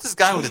hit this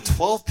guy with a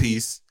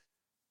 12-piece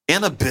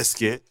and a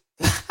biscuit.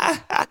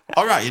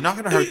 All right, you're not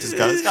gonna hurt this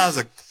guy. This guy's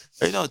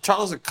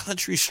Charlo's a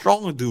country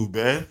strong dude,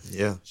 man.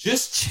 Yeah,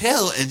 just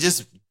chill and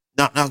just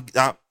not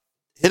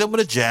hit him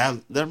with a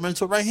jab, let him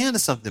into a right hand or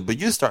something. But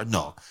you start,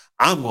 no,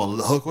 I'm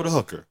gonna hook with a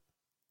hooker.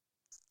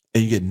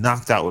 And you get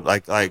knocked out with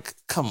like,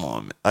 come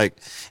on, man.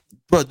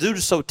 Bro, dude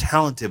is so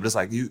talented, but it's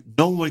like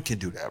no one can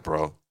do that,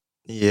 bro.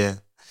 Yeah.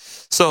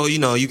 So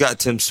you got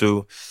Tim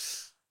Tszyu.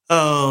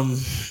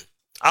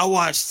 I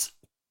watched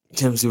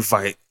Tim Tszyu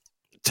fight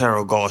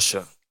Taro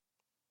Gaucher.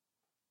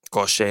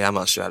 I'm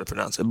not sure how to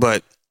pronounce it,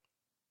 but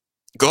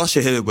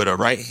Gaucher hit it with a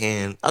right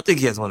hand. I think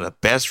he has one of the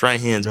best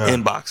right hands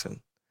in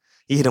boxing.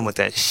 He hit him with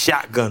that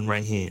shotgun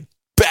right hand.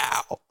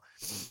 Bow.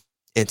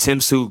 And Tim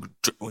Tszyu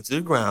went to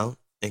the ground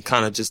and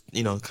kind of just,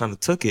 kind of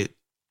took it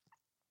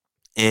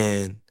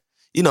and,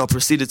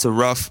 proceeded to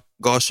rough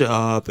Gaucher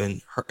up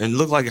and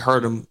looked like it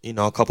hurt him,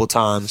 a couple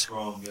times.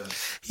 Strong, yeah.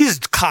 He's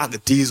cock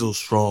diesel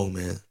strong,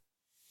 man.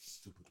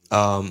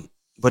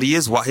 But he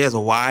has a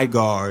wide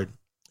guard.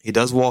 He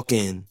does walk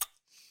in,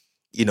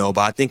 but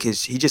I think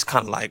he just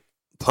kind of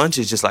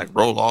punches just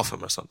roll off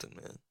him or something,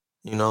 man.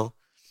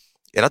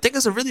 And I think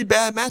it's a really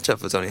bad matchup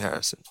for Tony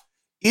Harrison.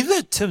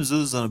 Either Tim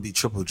Tszyu going to be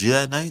Triple G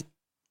that night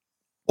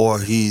or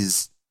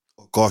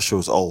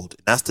Gaucher's old.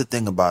 And that's the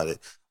thing about it.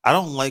 I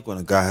don't like when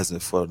a guy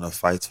hasn't fought enough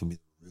fights for me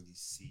to really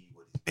see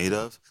what he's made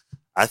of.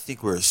 I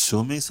think we're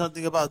assuming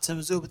something about Tim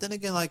Tszyu, but then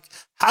again,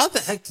 how the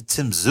heck did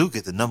Tim Tszyu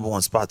get the number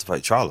one spot to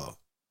fight Charlo?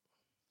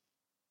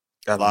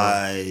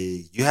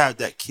 You have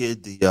that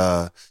kid,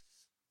 the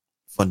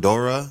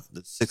Fundora,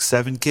 the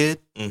 6'7" kid.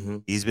 Mm-hmm.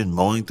 He's been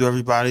mowing through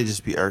everybody.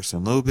 Just be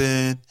Erickson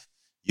Lubin.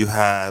 You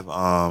have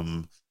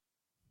I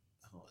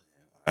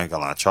ain't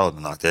gonna lie, Charlo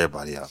knocked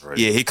everybody out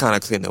already. Yeah, he kind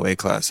of cleaned the weight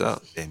class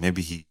out. Yeah,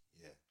 maybe he.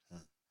 Yeah.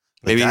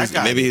 Maybe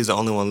he's the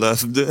only one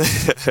left.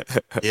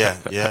 yeah.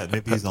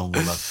 Maybe he's the only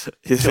one left.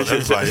 He killed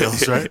everybody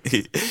else, right?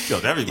 He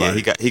killed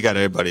everybody. Yeah, he got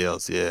everybody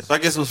else. Yeah. So I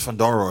guess it was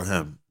Fundora or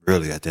him,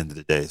 really, at the end of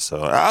the day.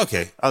 So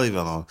okay, I'll leave it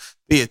alone.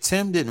 But yeah,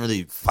 Tim didn't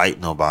really fight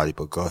nobody,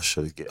 but gosh,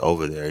 should get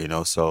over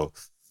there, So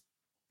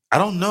I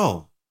don't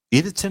know.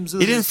 Either Tim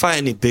Tszyu. He didn't fight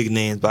any big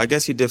names, but I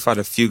guess he did fight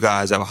a few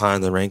guys that were high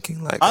in the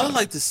ranking. I would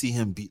like to see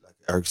him beat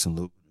Erickson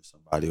Lubin or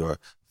somebody, or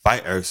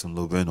fight Erickson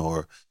Lubin,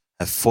 or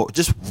have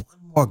just one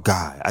more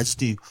guy. I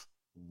just need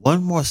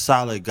one more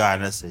solid guy,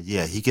 and I said,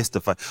 yeah, he gets the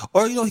fight.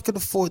 Or he could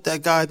afford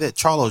that guy that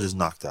Charlo just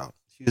knocked out.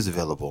 He was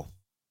available.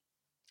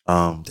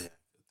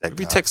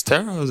 Maybe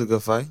Textera was a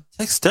good fight.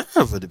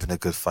 Textera would have been a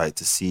good fight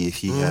to see if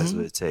he has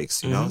what it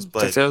takes.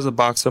 But Textera's a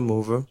boxer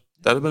mover.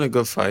 That'd have been a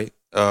good fight.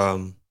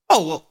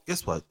 Oh well,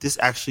 guess what? This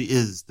actually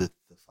is the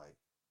fight.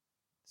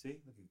 See,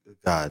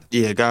 God.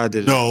 Yeah, God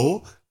did it.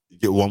 No.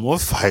 Get one more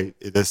fight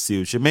and let's see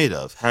what you're made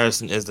of.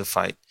 Harrison is the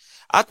fight.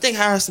 I think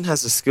Harrison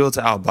has the skill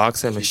to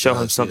outbox him and show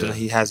him something that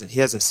he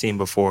hasn't seen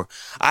before.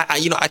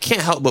 I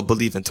can't help but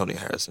believe in Tony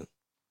Harrison.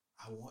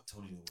 I want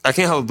Tony to win. I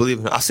can't help but believe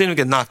in him. I've seen him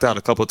get knocked out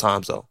a couple of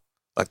times though,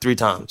 3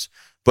 times.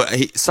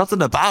 But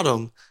something about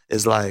him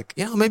is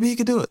maybe he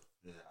could do it.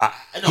 Yeah,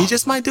 he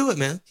just might do it,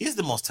 man. He's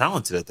the most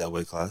talented at that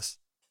weight class.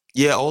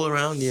 Yeah, all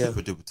around. Yeah,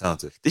 super duper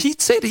talented. Did he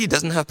say that he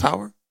doesn't have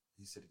power?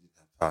 He said he didn't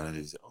have power. And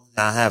he said,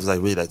 I have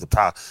really the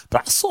power.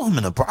 But I saw him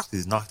in the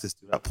Broccoli's knock this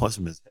dude out, punch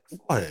him in his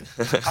forehead.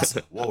 I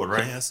said, whoa, with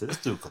right hand. I said, this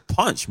dude could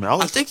punch, man.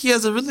 I think he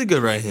has a really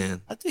good right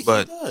hand. I think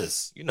he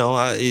does.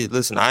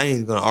 Listen, I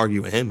ain't going to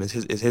argue with him. It's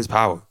his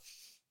power.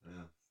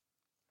 Yeah.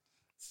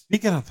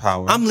 Speaking of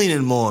power. I'm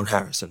leaning more on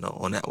Harrison, though,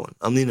 on that one.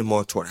 I'm leaning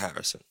more toward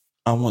Harrison.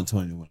 I want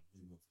Tony to win.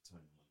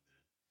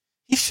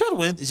 He should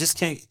win. It just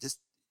can't, just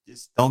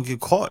don't get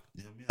caught.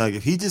 You know what I mean?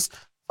 If he just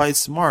fights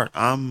smart,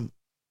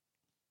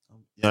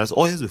 that's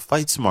all he has to do.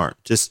 Fight smart.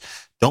 Just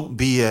don't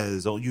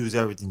don't use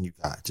everything you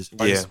got. Just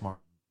fight smart.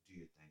 Do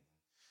your thing.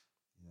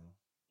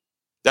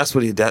 That's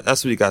what he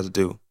got to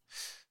do.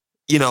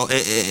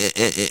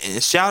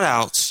 And shout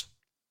outs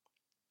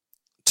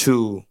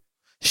to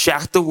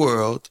Shaq the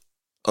World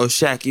or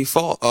Shaqy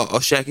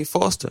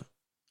Foster.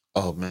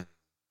 Oh man.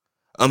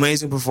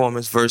 Amazing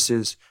performance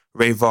versus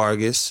Ray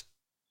Vargas,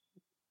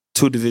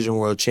 2-division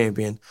world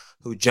champion,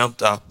 who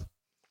jumped up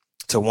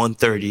to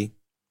 130.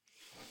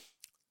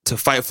 to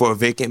fight for a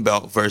vacant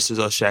belt versus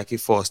O'Shaquie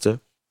Foster.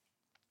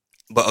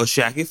 But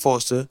O'Shaquie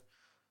Foster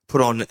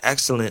put on an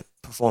excellent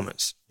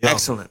performance. Yo.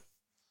 Excellent.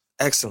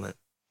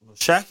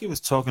 Shaqy was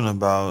talking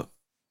about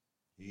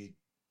he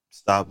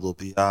stopped Lil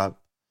Biab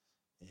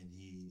and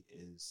he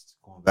is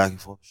going back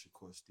and forth with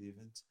Shakur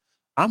Stevens.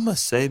 I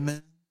must say,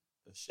 man,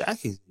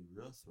 Shaqy is a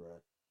real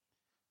threat.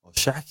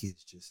 Shaqy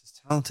is just as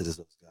talented as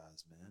those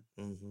guys, man.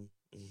 Mm-hmm.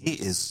 He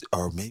is,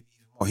 or maybe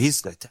even more.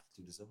 He's like, that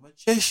dude is a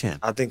magician.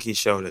 I think he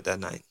showed it that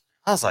night.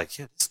 I was like,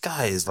 yeah, this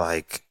guy is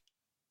like,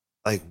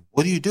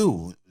 what do you do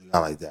with a guy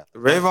like that?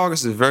 Ray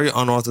Vargas is a very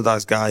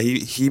unorthodox guy.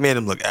 He made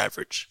him look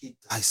average. He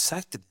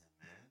dissected him,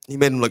 man. He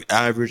made him look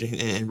average,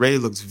 and Ray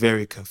looks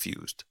very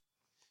confused.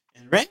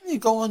 And Ray may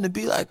go on to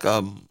be like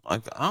I don't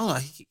know.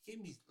 He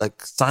gave me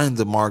like signs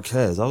of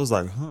Marquez. I was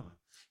like,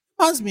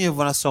 reminds me of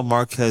when I saw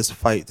Marquez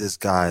fight this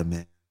guy,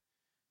 man.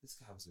 This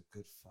guy was a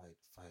good fighter,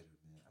 man.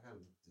 I gotta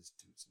look at this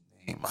dude's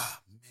name.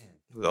 Ah, man.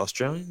 He was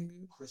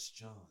Australian? Chris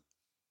John.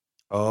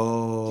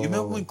 Oh. Do you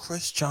remember when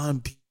Chris John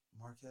beat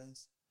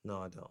Marquez?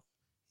 No, I don't.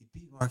 He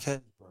beat Marquez,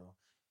 bro.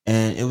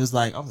 And it was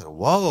like, I was like,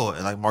 whoa.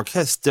 And like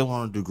Marquez still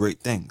want to do great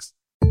things.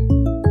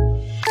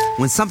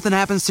 When something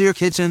happens to your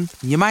kitchen,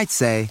 you might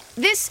say,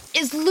 This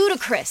is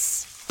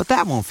ludicrous. but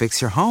that won't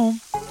fix your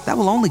home. That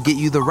will only get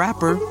you the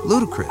rapper,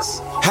 Ludacris.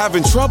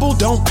 Having trouble?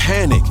 Don't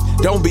panic.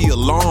 Don't be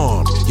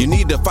alarmed. You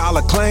need to file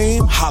a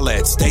claim? Holla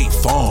at State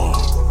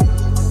Farm.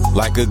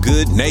 Like a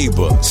good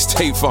neighbor,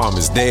 State Farm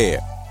is there.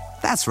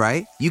 That's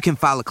right. You can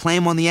file a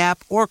claim on the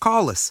app or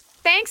call us.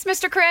 Thanks,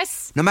 Mr.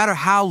 Chris. No matter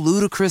how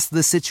ludicrous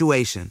the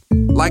situation,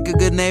 like a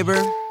good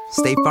neighbor,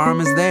 State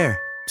Farm is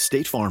there.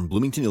 State Farm,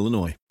 Bloomington,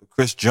 Illinois.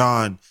 Chris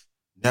John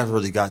never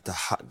really got the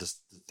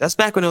That's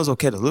back when it was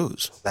okay to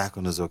lose. Back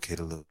when it was okay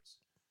to lose.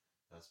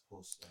 That's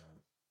post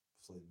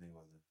Floyd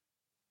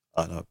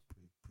Mayweather. No,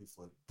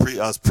 pre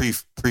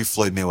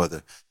Floyd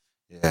Mayweather.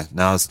 Yeah,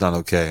 now it's not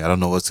okay. I don't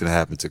know what's gonna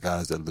happen to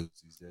guys that lose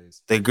these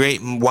days. The great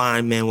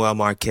Juan Manuel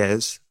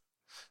Marquez,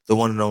 the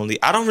one and only.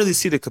 I don't really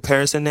see the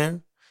comparison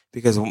there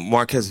because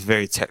Marquez is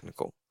very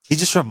technical. He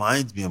just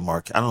reminds me of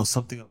Marquez. I don't know,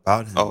 something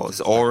about him. Oh,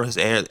 his aura, his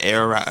air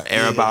about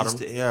him.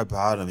 The air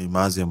about him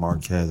reminds me of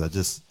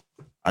Marquez.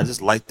 I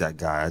just like that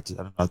guy. I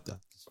don't know. I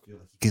just feel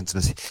like he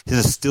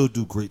can still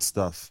do great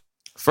stuff.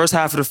 First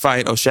half of the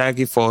fight,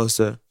 O'Shaquie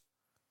Foster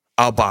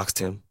outboxed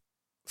him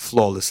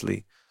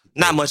flawlessly.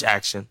 Not much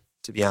action,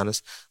 to be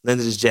honest.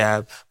 Landed his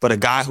jab, but a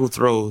guy who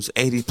throws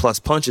 80-plus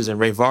punches in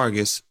Ray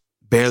Vargas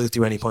barely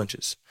threw any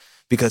punches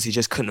because he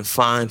just couldn't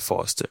find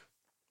Foster.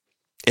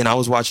 And I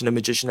was watching The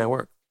Magician at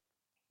work.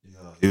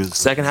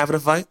 Second half of the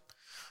fight,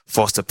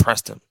 Foster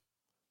pressed him,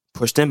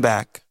 pushed him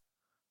back,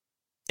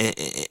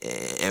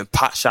 and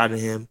pot shotted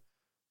him,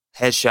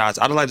 headshots.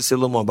 I'd like to see a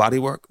little more body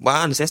work, but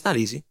I understand it's not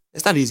easy.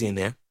 It's not easy in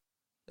there.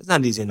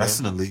 That's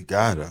an elite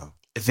guy, though.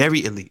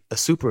 Very elite, a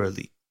super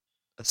elite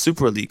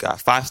guy,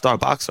 5-star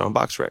boxer on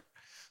BoxRec.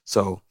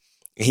 So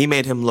he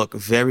made him look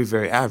very,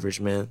 very average,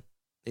 man.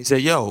 He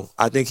said, yo,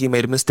 I think he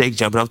made a mistake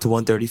jumping up to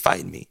 130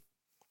 fighting me.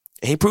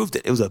 And he proved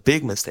it. It was a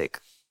big mistake.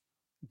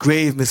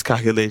 Grave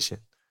miscalculation.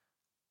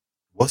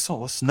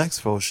 What's next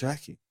for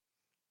O'Shaquie?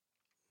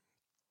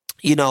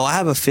 You know, I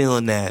have a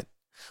feeling that,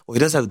 he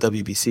does have a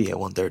WBC at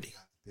 130.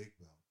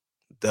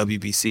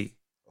 WBC.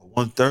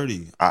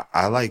 130.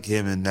 I like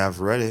him and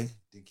Navarrete.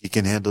 Think he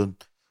can handle him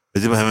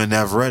and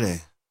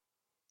Navarrete.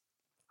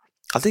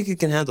 I think he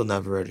can handle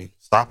Navarrete.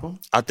 Stop him?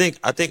 I think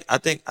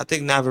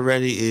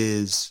Navarrete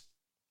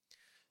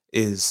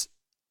is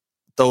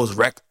those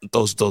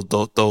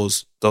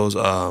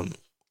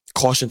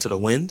caution to the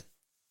wind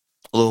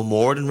a little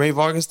more than Ray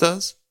Vargas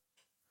does.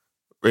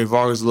 Ray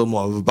Vargas is a little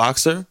more of a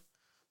boxer.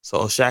 So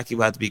O'Shaquie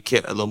will have to be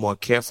a little more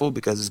careful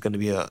because it's going to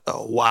be a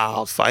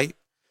wild fight.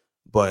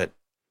 But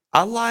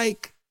I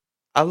like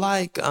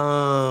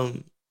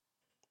O'Shaquie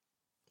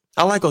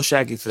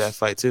for that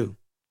fight too.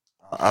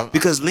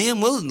 Because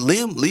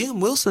Liam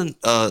Wilson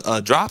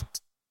dropped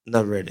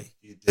Navarrete.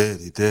 He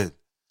did.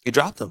 He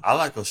dropped him. I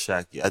like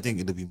O'Shaquie. I think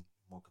it'll be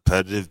more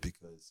competitive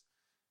because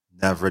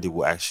Navarrete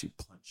will actually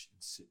punch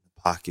and sit in the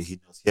pocket.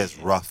 He knows he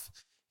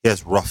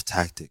has rough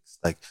tactics.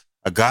 Like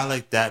a guy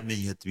like that, man,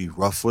 you have to be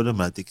rough with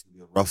him. I think he'll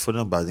be rough with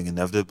him, but I think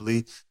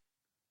inevitably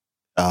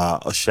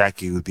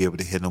O'Shaquie would be able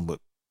to hit him with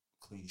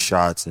clean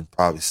shots and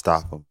probably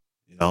stop him.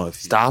 You know,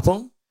 stop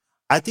him?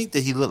 I think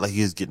that he looked like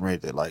he was getting ready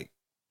to like.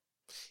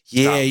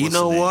 Yeah, you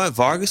know what?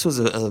 Vargas was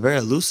a very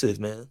elusive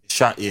man.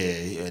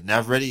 Yeah.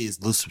 Navarrete is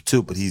elusive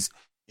too, but he's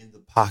in the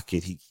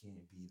pocket. He can't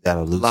be that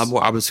elusive. A lot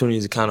more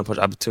opportunities, counterpunch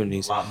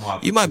opportunities.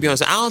 You might be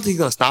honest. I don't think he's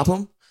gonna stop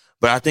him,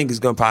 but I think it's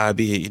gonna probably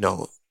be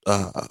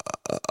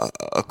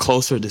a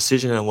closer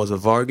decision than it was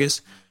with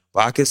Vargas.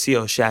 But I could see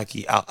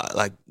O'Shaquie out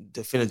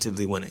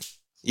definitively winning,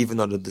 even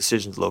though the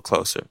decision's a little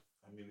closer.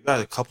 I mean, we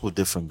got a couple of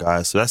different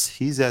guys, so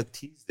he's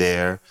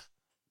there.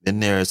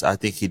 Then I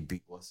think he'd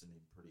beat what's his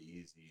name pretty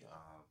easy.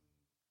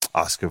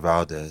 Oscar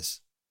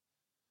Valdez.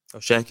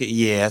 O'Shaquie,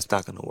 yeah, that's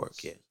not gonna work.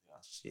 Yeah,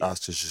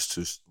 Oscar's just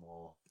too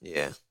small.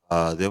 Yeah.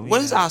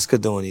 What is Oscar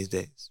doing these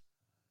days?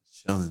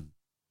 Chilling.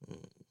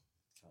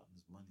 Counting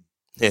his money.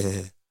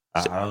 Yeah.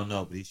 I don't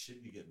know, but he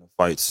should be getting a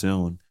fight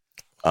soon.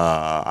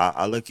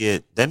 I look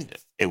at then.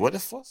 Hey, what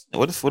if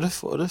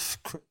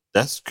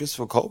that's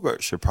Christopher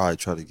Colbert should probably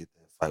try to get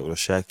that fight with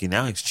Shaqy.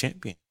 Now he's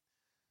champion.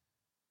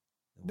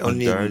 Don't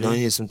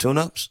need some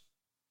tune-ups?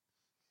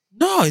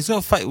 No, he's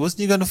gonna fight. Wasn't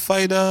he gonna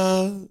fight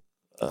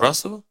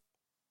Russell?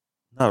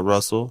 Not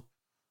Russell.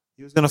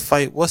 He was gonna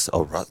fight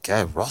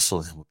Gary Russell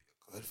and him would be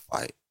a good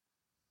fight.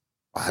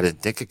 I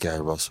didn't think of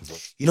Gary Russell.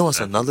 You know what's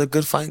another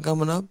good fight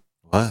coming up?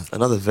 What?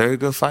 Another very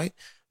good fight?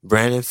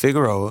 Brandon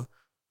Figueroa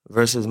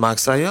versus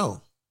Max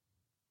Sayel.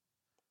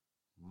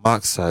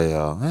 Max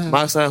Sayel.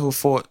 Max Sayel, who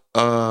fought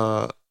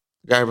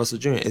Gary Russell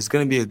Jr. It's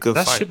going to be a good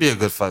fight. That should be a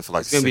good fight for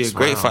like 6 rounds. It's going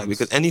to be a great fight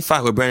because any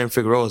fight with Brandon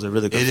Figueroa is a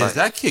really good fight. It is.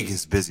 That kid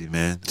gets busy,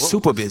 man.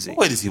 Super busy.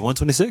 Wait, is he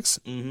 126?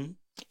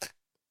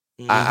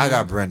 Mm-hmm. I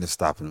got Brandon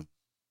stopping him.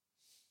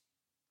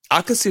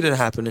 I could see that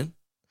happening,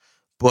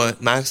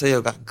 but Max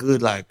Sayel got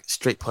good like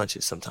straight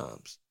punches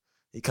sometimes.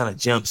 He kind of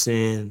jumps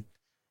in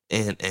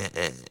and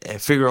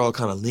Figueroa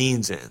kind of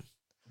leans in.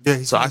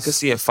 Yeah, so I could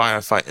see a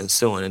firefight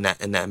ensuing in that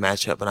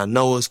matchup, and I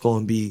know it's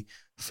going to be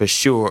for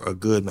sure a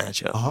good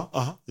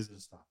matchup. He's gonna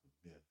stop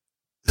him.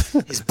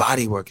 Yeah. His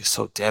body work is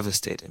so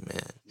devastating,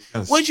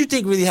 man. What did you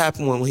think really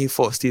happened when he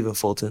fought Stephen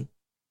Fulton?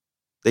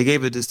 They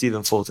gave it to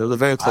Stephen Fulton. It was a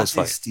very close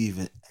fight.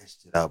 Stephen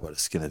edged it out by the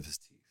skin of his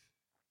teeth.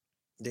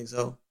 You think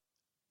so?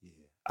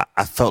 Yeah.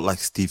 I felt like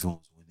Stephen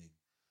was winning,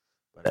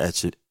 but I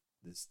edged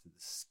the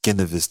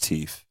skin of his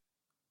teeth.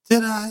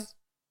 Did I?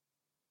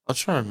 I'm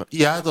trying to remember.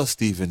 Yeah, I thought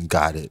Stephen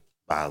got it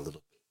by a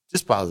little bit.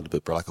 Just by a little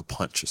bit, bro. Like a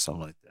punch or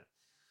something like that.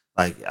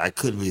 Like, I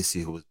couldn't really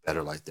see who was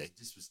better like that. He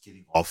just was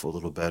getting off a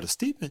little better.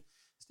 Stephen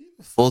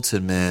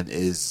Fulton, man,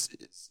 is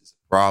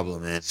a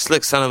problem, man.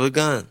 Slick son of a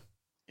gun.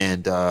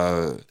 And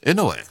in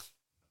a way.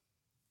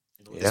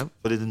 Yeah.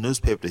 Put in the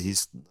newspaper that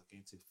he's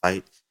looking to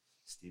fight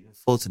Stephen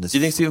Fulton. Do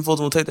you think Stephen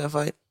Fulton will take that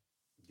fight?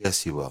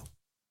 Yes, he will.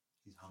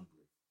 He's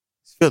hungry.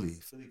 It's Philly.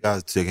 Philly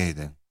guys take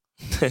anything.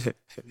 Philly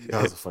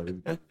guys will fight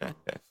anything.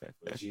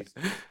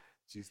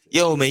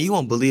 Yo, man, you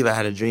won't believe I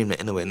had a dream that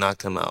Inoue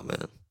knocked him out,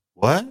 man.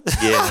 What?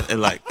 Yeah,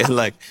 in like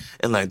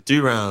 3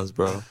 rounds,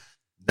 bro.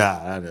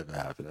 Nah, that never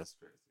happened. That's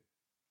crazy.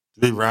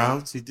 3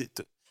 rounds? He did.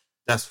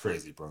 That's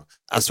crazy, bro.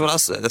 That's what I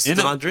said. That's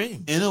my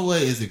dream. Inoue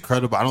is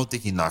incredible. I don't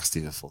think he knocked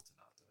Stephen Fulton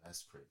out.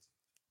 That's crazy.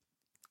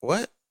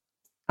 What?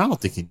 I don't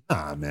think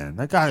Nah, man.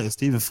 That guy,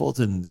 Stephen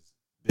Fulton, is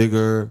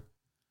bigger.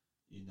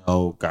 You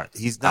know,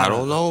 he's not. I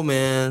don't know,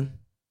 man.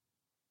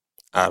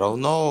 I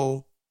don't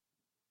know.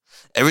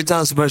 Every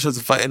time somebody tries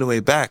to fight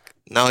Inoue back,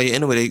 now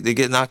Inoue, they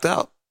get knocked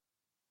out.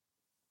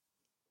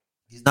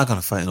 He's not going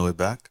to fight Inoue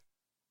back.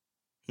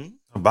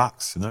 A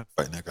box. He's not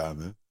fighting that guy,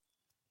 man.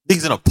 Think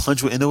he's going to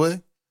punch with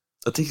Inoue?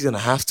 I think he's going to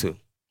have to.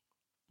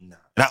 Nah.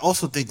 And I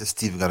also think that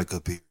Steven got a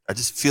good beard. I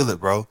just feel it,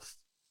 bro.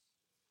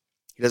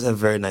 He does have a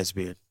very nice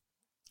beard.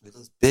 It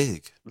looks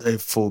big. Very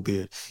full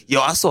beard.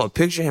 Yo, I saw a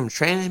picture of him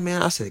training,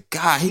 man. I said,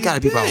 God, he got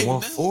to be about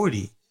 140.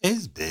 Man.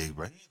 He's big,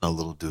 bro. He ain't no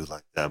little dude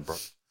like that, bro.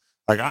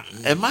 Like,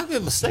 it might be a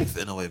mistake for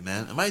Inoue,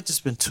 man. It might have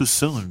just been too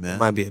soon, man. It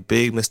might be a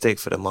big mistake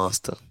for the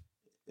monster.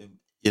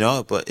 You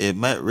know, but it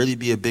might really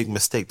be a big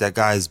mistake. That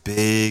guy's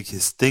big.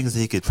 His things that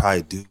he could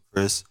probably do,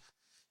 Chris,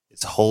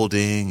 it's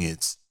holding.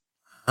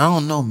 I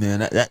don't know, man.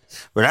 But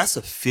that's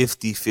a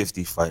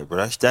 50-50 fight,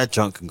 bro. That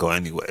junk can go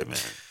anyway, man.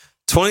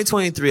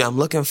 2023, I'm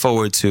looking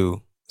forward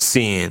to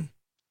seeing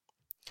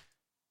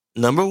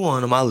number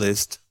one on my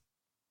list,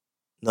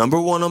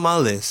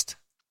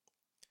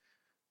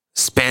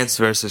 Spence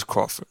versus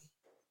Crawford,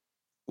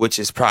 which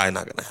is probably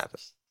not going to happen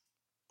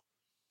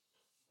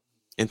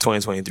in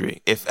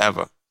 2023, if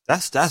ever.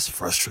 That's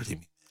frustrating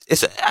me.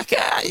 I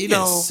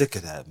get sick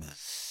of that, man.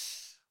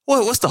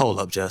 What's the hold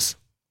up, Jess?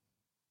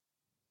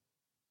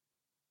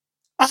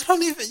 I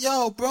don't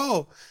even,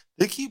 bro.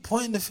 They keep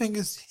pointing the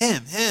fingers.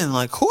 Him.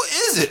 Like, who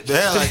is it,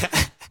 man?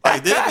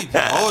 Like there be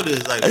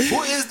promoters. Like,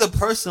 who is the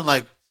person?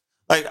 Like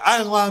I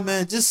ain't lying,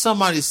 man. Just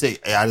somebody say,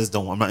 hey, I'm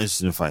not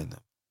interested in fighting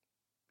them.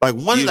 Like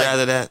one. You'd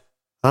rather that?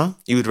 Huh?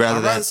 You would rather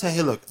I'd that? Say,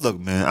 hey, look,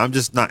 man. I'm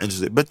just not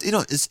interested. But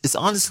it's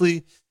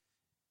honestly.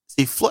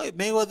 See, Floyd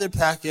Mayweather,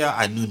 Pacquiao,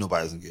 I knew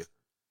nobody's going to get hurt.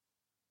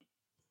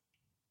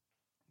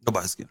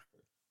 Nobody's getting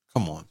hurt.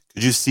 Come on.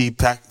 Could you see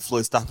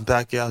Floyd stopping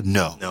Pacquiao?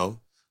 No.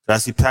 Did I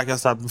see Pacquiao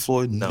stopping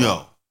Floyd?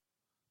 No.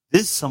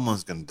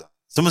 Someone's going to die.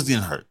 Someone's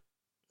getting hurt.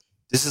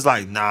 This is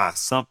like,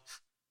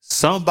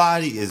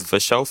 somebody is for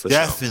sure,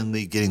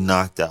 definitely getting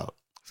knocked out.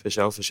 For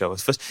sure.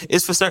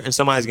 It's for certain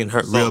somebody's getting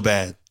hurt real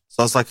bad.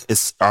 So it's like,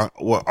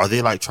 are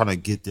they like trying to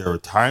get their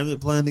retirement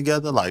plan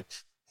together? Like,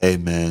 hey,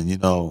 man,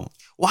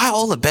 why are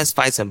all the best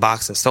fights in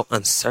boxing so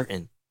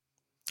uncertain?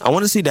 I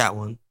want to see that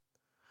one.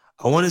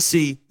 I want to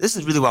see, this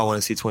is really what I want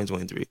to see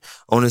 2023.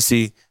 I want to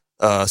see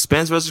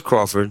Spence versus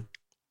Crawford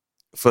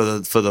for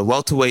the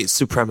welterweight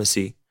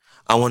supremacy.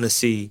 I want to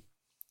see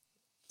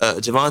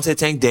Gervonta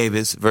Tank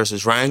Davis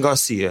versus Ryan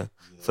Garcia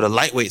for the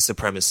lightweight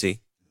supremacy.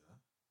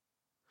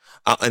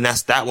 And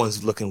that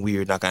one's looking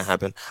weird, not going to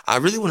happen. I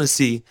really want to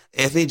see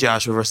Anthony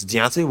Joshua versus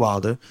Deontay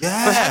Wilder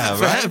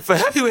for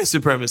heavyweight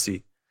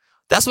supremacy.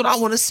 That's what I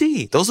want to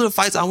see. Those are the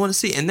fights I want to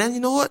see. And then, you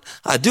know what?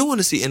 I do want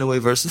to see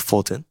Inoue versus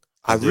Fulton.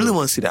 I really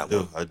want to see that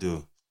one.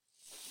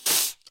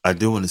 I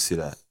do want to see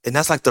that. And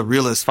that's like the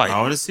realest fight.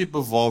 I want to see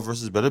Bivol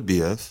versus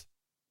Beterbiev.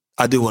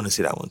 I do want to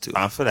see that one too.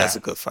 I'm for that. That's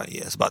a good fight.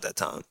 Yeah, it's about that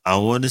time. I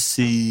want to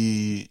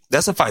see...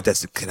 That's a fight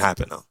that can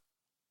happen though.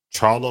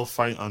 Charlo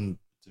fight on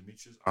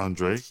Demetrius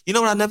Andre. You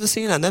know what I've never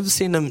seen? I've never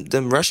seen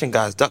them Russian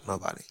guys duck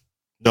nobody.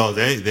 No,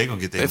 they going to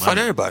get their money. They fight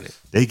everybody.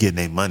 They getting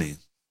their money.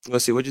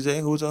 Let's see, what'd you say?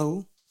 Who's on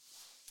who?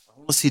 I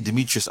want to see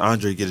Demetrius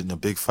Andre get in a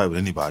big fight with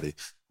anybody. I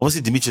want to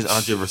see Demetrius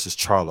Andre versus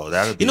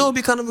Charlo. You know, it'd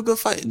be kind of a good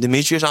fight.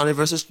 Demetrius Andre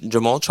versus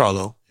Jamal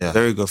Charlo. Yeah.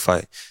 Very good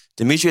fight.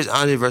 Demetrius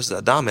Andre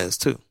versus Adames,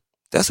 too.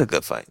 That's a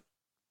good fight.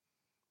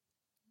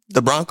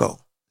 The Bronco.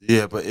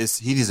 Yeah, but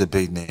he needs a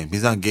big name.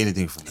 He's not getting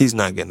anything from him. He's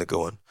not getting a good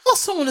one. I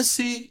also want to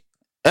see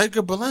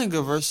Edgar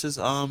Berlanga versus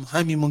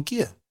Jaime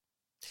Munguia.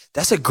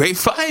 That's a great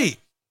fight.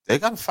 They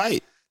got to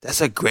fight.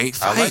 That's a great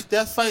fight. I like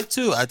that fight,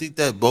 too. I think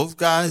that both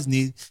guys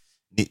need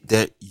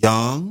they're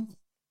young.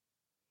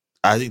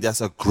 I think that's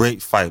a great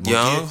fight.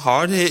 Young,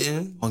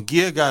 hard-hitting.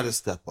 Munguia got to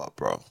step up,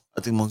 bro.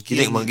 I think Munguia... You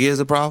think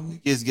Munguia's a problem?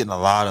 Munguia's getting a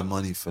lot of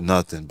money for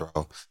nothing,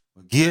 bro.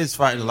 Munguia's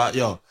fighting a lot.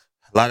 Yo,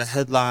 a lot of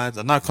headlines.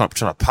 I'm not trying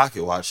to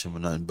pocket watch him or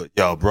nothing, but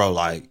yo, bro,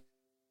 like,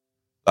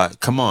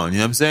 come on. You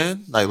know what I'm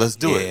saying? Like, let's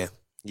do it.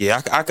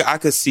 Yeah, I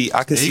could see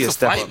a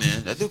step fight, up.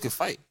 Man. That dude can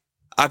fight.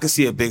 I could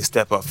see a big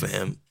step up for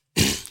him.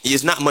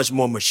 It's not much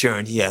more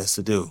maturing he has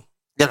to do.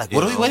 Yeah, like,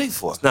 what are we waiting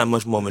for? It's not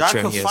much more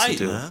maturing he has to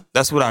do. Man.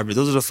 That's what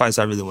those are the fights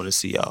I really want to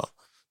see, y'all,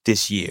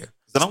 this year.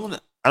 I don't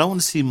want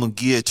to see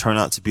Munguia turn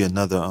out to be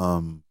another,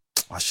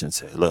 I shouldn't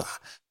say, look,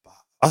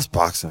 us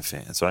boxing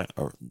fans, right?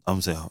 Or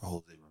I'm saying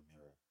Jose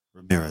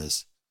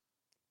Ramirez.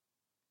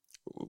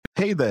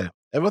 Hey there,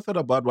 ever thought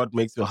about what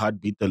makes your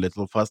heart beat a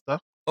little faster?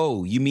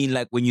 Oh, you mean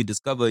like when you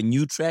discover a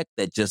new track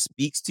that just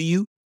speaks to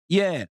you?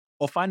 Yeah,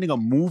 or finding a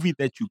movie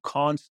that you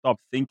can't stop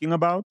thinking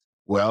about?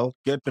 Well,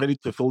 get ready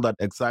to feel that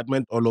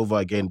excitement all over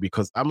again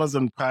because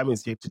Amazon Prime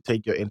is here to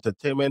take your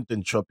entertainment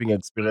and shopping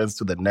experience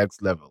to the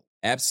next level.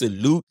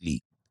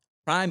 Absolutely.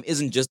 Prime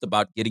isn't just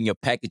about getting your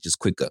packages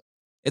quicker.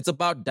 It's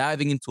about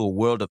diving into a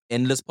world of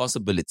endless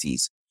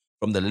possibilities,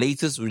 from the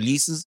latest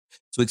releases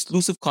to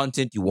exclusive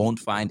content you won't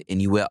find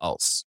anywhere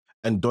else.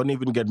 And don't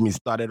even get me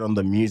started on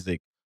the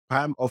music.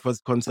 Prime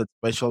offers concert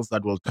specials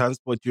that will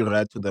transport you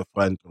right to the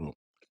front row.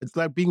 It's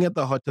like being at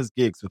the hottest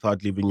gigs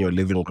without leaving your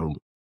living room.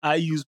 I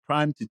use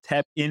Prime to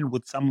tap in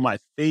with some of my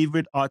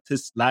favorite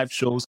artists' live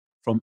shows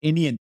from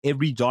any and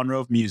every genre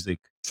of music.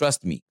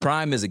 Trust me,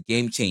 Prime is a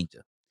game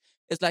changer.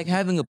 It's like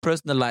having a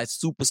personalized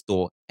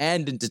superstore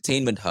and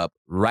entertainment hub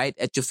right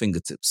at your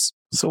fingertips.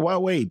 So why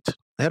wait?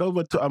 Head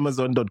over to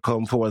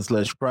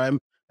amazon.com/Prime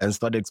and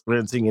start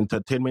experiencing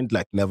entertainment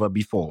like never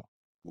before.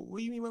 What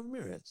do you mean by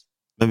Ramirez?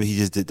 Remember he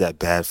just did that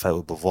bad fight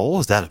with Bivol. What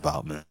was that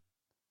about, man?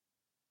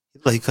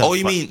 Like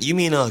you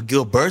mean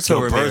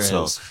Gilberto Ramirez?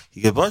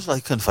 Gilberto, like,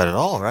 he couldn't fight at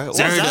all, right? What was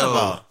that Zerdo.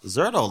 about?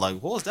 Zerdo,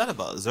 like, what was that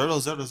about?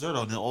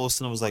 Zerdo. And then all of a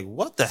sudden it was like,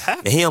 what the heck?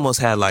 And he almost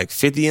had like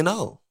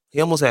 50-0.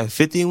 He almost had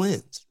 50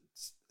 wins.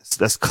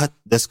 Stop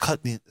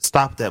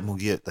that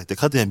Munguia. Like, they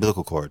cut the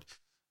umbilical cord.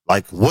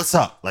 Like, what's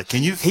up? Like,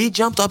 can you? He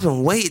jumped up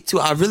and weight too.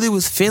 I really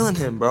was feeling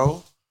him,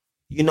 bro.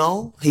 You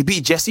know, he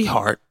beat Jesse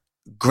Hart.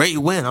 Great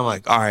win. I'm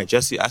like, all right,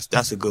 Jesse,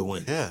 that's a good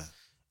win. Yeah.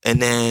 And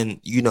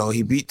then, you know,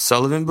 he beat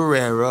Sullivan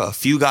Barrera, a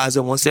few guys at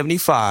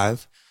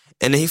 175.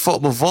 And then he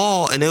fought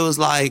Bivol, and it was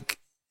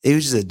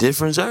just a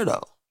different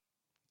Zerdo.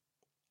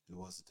 It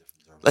was a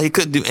different Zerdo. Like, he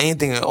couldn't do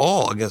anything at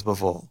all against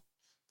Bivol.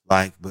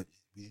 Like, but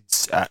you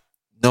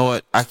know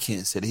what? I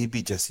can't say that he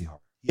beat Jesse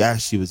Hart. He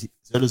actually was.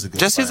 Zerdo's a good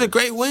Jesse's fighter. a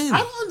great win. I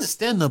don't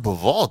understand the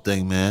Bivol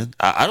thing, man.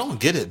 I don't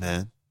get it,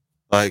 man.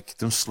 Like,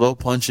 them slow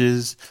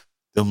punches,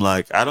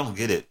 I don't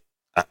get it.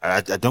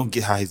 I don't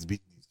get how he's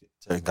beating these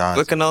certain guys.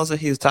 Look, and also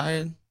he was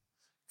tired.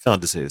 I don't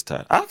just say he's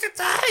tired. I don't get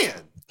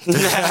tired.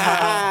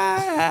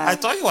 I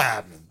told you what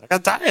happened. I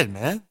got tired,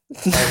 man.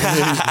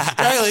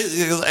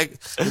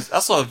 I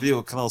saw a video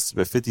of Canelo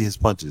Smith 50 his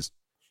punches.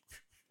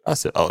 I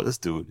said, "Oh, this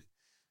dude."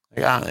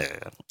 Like,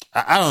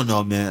 I don't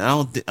know, man.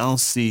 I don't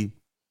see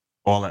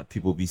all that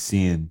people be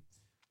seeing.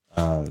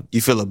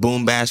 You feel a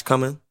boom bash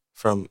coming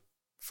from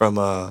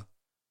Better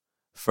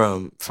BF?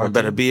 I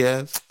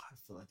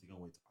feel like they're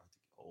gonna wait till Art to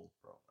get old,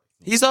 bro.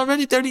 He's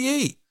already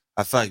 38.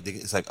 I feel like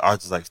it's like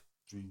Art is like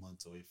 3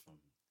 months away from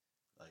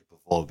like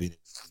Bivol beating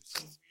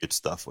some weird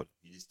stuff with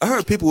him. I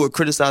heard people were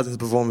criticizing his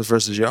performance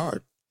versus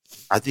Yard.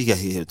 I think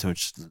he hit too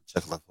much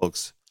check like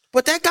folks.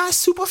 But that guy's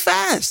super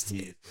fast.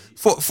 Yeah.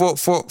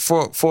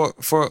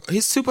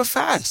 He's super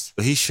fast.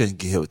 But he shouldn't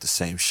get hit with the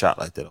same shot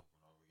like that over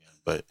and over again.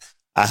 But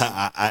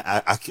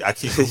I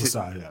can't go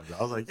beside that.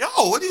 I was like, yo,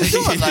 what are you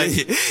doing? Like,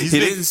 he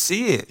didn't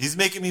see it. He's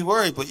making me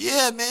worried. But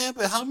yeah, man.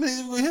 But how many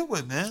did we hit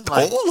with, man?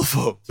 Like, all of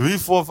them. 3,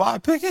 4,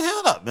 5. Pick your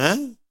hand up,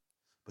 man.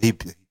 But he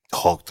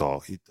dogged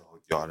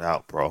Yard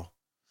out, bro.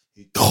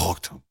 He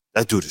dogged him.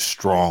 That dude is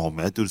strong,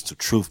 man. That dude is the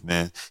truth,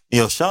 man.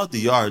 You know, shout out to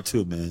Yard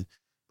too, man.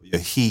 But yo,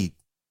 he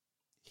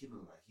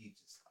looked like he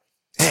just like,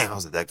 damn. I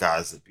was like, that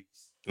guy's a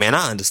beast. Man,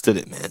 I understood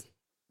it, man.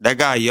 That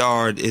guy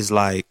Yard is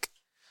like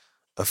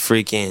a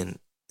freaking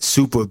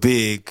super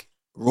big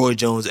Roy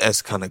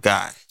Jones-esque kind of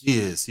guy.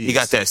 He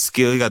got that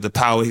skill, he got the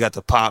power, he got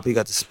the pop, he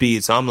got the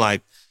speed. So I'm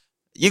like,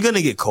 you're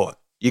gonna get caught.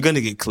 You're gonna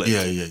get clipped.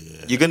 Yeah.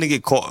 You're gonna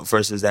get caught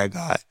versus that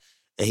guy.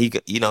 And he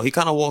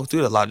kind of walked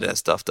through a lot of that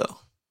stuff though.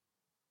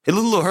 He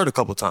looked a little hurt a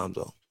couple times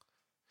though,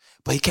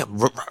 but he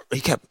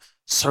kept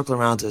circling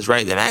around to his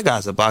right. And that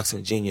guy's a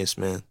boxing genius,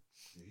 man.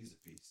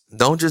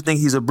 Don't just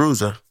think he's a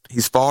bruiser.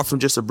 He's far from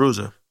just a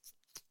bruiser.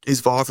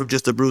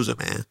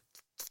 Man.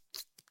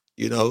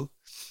 You know.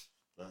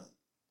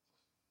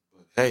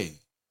 Hey,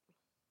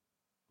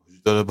 what you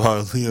thought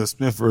about Liam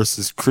Smith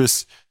versus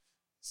Chris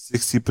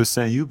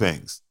 60%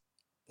 Eubanks?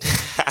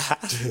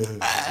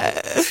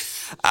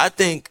 I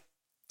think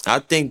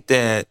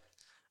that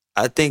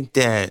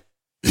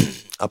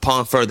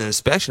upon further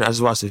inspection, I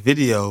just watched a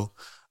video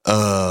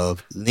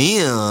of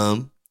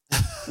Liam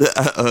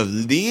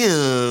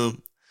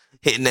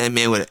hitting that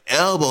man with an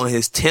elbow in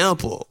his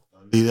temple. A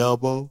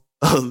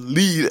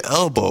lead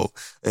elbow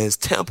in his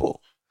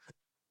temple.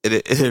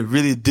 It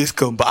really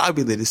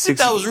discombobulated. Think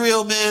that was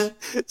real, man.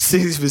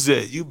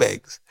 60%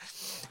 Eubanks.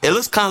 It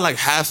looks kind of like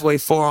halfway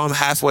forearm,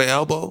 halfway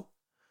elbow,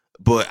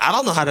 but I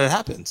don't know how that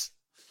happens.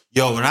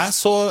 Yo, when I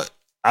saw it,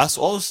 I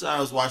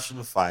was watching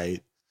the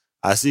fight.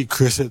 I see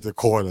Chris at the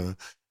corner,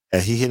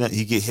 and he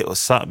get hit with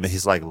something, and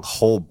his like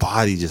whole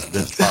body just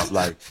lifts up,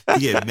 like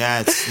he get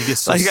mad, he gets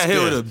so like he got hit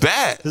scared. with a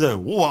bat. He's like,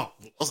 whoa.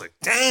 I was like,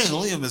 dang,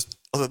 Liam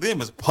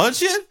is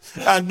punching?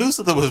 I knew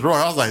something was wrong.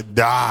 I was like,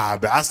 nah,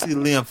 but I see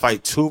Liam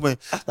fight too many.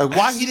 Like,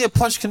 why he didn't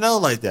punch Canelo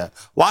like that?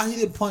 Why he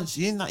didn't punch?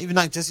 He didn't even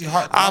like Jesse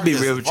Hart. I'll be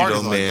real with you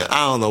though, man.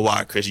 I don't know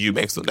why Chris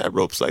Eubanks on that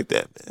ropes like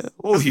that, man.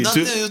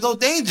 There's no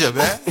danger,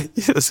 man.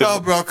 Yo,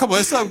 bro, come on.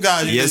 There's some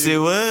guys. Yes, it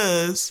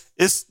was.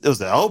 It was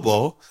the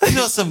elbow. You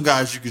know, some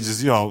guys you could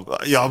just,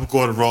 I'm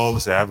going to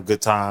ropes and have a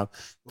good time.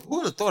 Who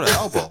would have thought an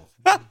elbow?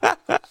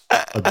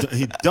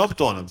 He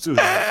dumped on him too.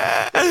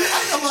 I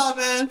ain't gonna lie,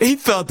 man. He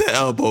felt the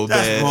elbow,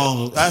 That's man.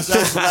 wrong.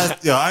 That's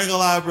I ain't gonna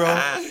lie,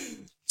 bro.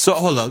 So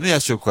hold up, let me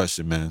ask you a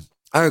question, man.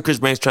 I heard Chris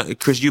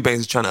Eubanks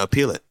is trying to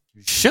appeal it.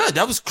 Shut.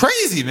 That was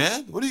crazy,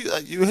 man. What do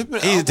you hit me?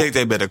 He need to take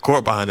that better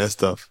court behind that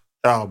stuff.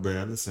 Oh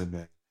man, listen,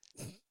 man.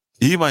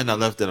 You might not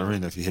left that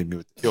arena if you hit me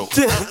with the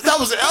that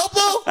was an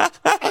elbow?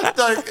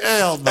 Like,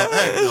 hell no,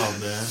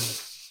 man.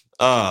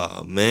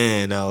 Oh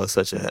man, that was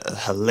such a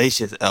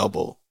hellacious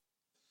elbow.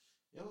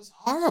 It was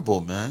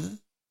horrible, man.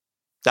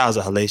 That was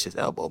a hellacious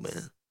elbow,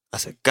 man. I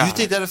said, God. You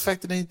think that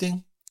affected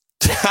anything?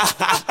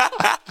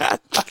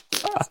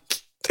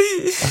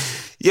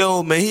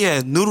 Yo, man, he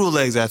had noodle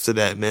legs after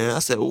that, man. I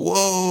said,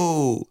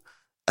 whoa.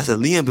 I said,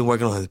 Liam been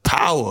working on his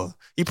power.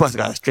 He probably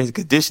got a strength and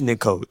conditioning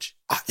coach.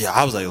 Yeah,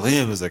 I was like,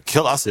 Liam is a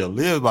killer. I said,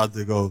 Liam about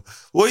to go.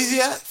 What is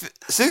he at?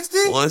 60?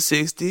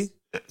 160.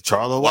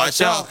 Charlo, watch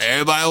out.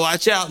 Everybody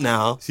watch out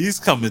now. He's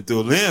coming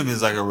through. Liam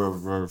is like a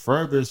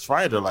refurbished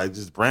fighter, like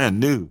just brand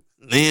new.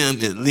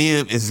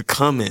 Liam is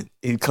coming.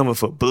 He's coming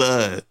for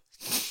blood.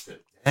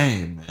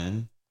 Dang,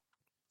 man.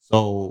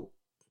 So,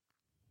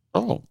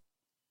 I'm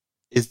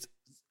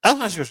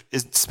not sure.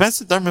 Is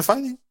Spencer Thurman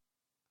fighting?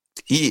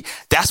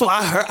 That's what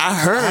I heard. I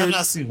have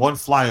not seen one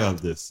flyer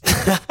of this.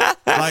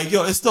 Like,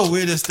 yo, it's the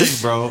weirdest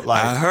thing, bro.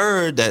 Like, I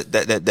heard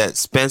that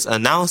Spence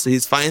announced that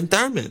he's fighting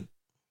Thurman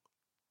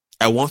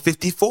at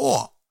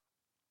 154.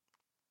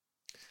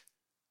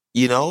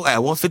 You know, at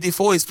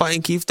 154, he's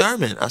fighting Keith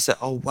Thurman. I said,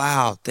 oh,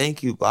 wow.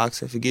 Thank you,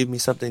 boxing, for giving me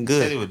something good.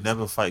 He said he would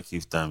never fight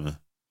Keith Thurman.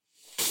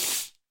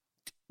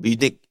 But you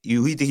think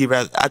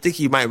I think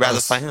he might rather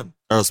fight him.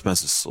 Errol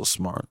Spence is so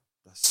smart.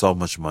 That's so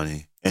much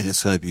money. And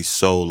it's going to be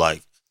so,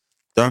 like,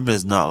 Thurman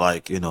is not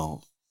like, he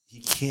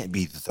can't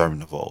be the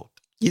Thurman of old.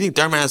 You think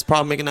Thurman has a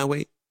problem making that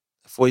weight?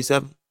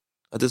 47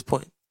 at this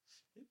point?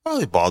 It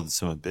probably bothers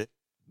him a bit.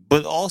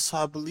 But also,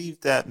 I believe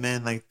that,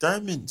 man, like,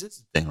 Thurman, this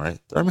is the thing, right?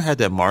 Thurman had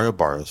that Mario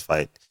Barrios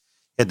fight.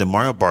 He had the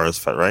Mario Barrios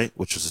fight, right?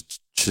 Which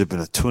should have been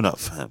a tune-up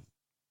for him.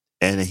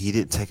 And then he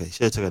didn't he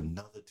should have taken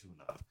another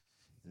tune-up.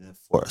 And then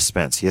for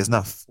Spence. He has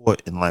not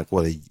fought in, like,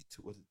 a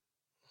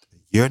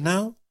year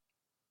now?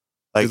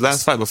 Like, his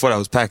last fight before that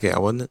was Pacquiao,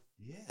 wasn't it?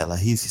 Yeah, like,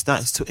 he's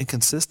too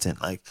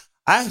inconsistent. Like,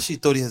 I actually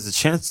thought he has a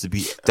chance to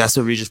beat. That's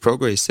what Regis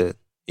Prograis said.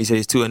 He said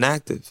he's too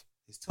inactive.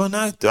 He's too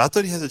inactive. I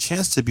thought he has a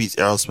chance to beat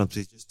Errol Spence, but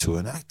he's just too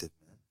inactive,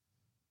 man.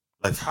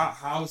 Like,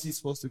 how is he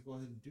supposed to go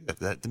ahead and do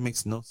that? That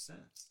makes no sense.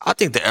 I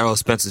think the Errol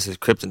Spence is his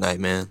kryptonite,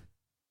 man.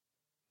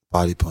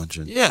 Body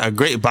punching. Yeah, a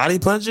great body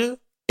puncher.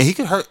 And he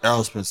could hurt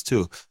Errol Spence,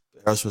 too.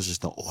 But Errol Spence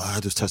just I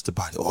gotta just touch the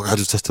body. I gotta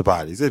just touch the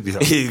body.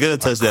 He's gonna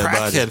touch that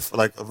body.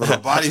 Like, for the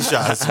body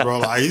shots, bro.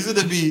 Like, he's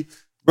gonna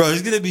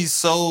be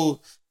so,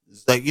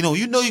 like, you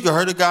can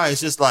hurt a guy. It's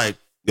just like,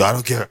 yo, I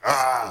don't care.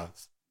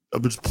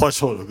 I'm just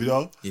punch on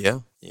him, Yeah.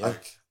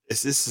 Like,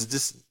 this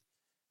is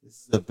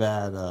a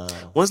bad.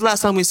 When's the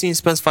last time we seen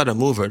Spence fight a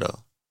mover, though?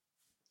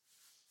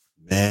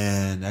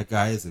 Man, that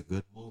guy is a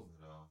good mover,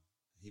 though.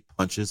 He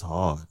punches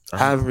hard. I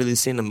haven't really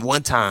seen him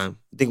one time.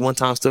 You think one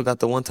time still got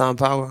the one-time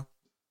power?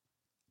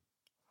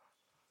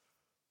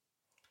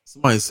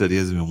 Somebody said he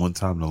hasn't been one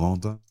time in a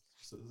long time.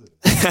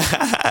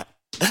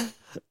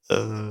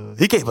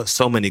 He gave us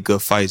so many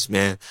good fights,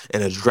 man.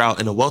 In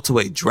a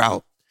welterweight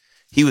drought.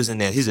 He was in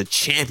there. He's a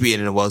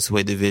champion in the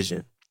welterweight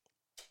division.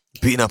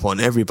 Beating up on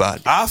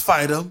everybody. I'll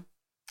fight him.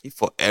 He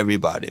fought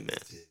everybody, man.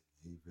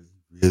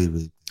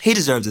 Really. He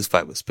deserves this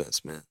fight with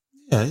Spence, man.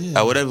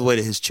 Yeah. Whatever way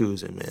to his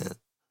choosing, man.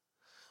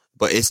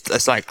 But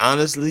it's like,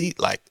 honestly,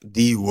 like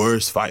the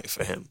worst fight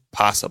for him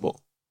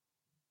possible.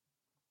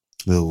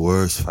 The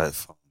worst fight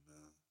for him,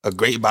 man. A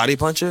great body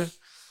puncher?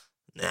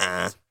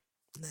 Nah.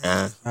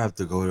 I have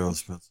to go there on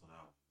Spence.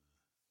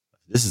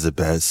 This is a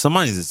bad.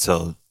 Somebody needs to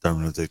tell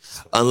Thurman to take.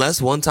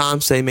 Unless one time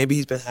say maybe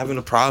he's been having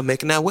a problem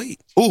making that weight.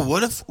 Oh,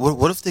 what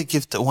if they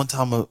give one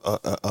time he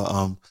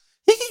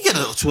can get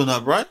a tune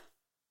up, right?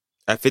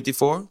 At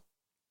 54?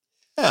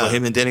 Yeah. Or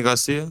him and Danny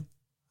Garcia?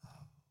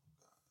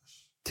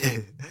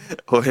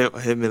 or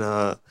him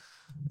and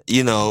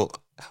yo,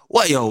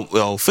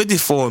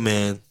 54,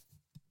 man.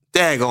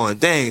 Dang,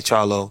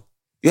 Charlo.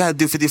 You had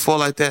to do 54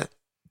 like that?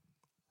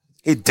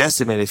 He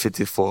decimated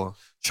 54.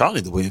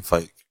 Charlie the way he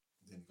fight.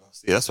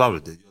 Yeah, that's what I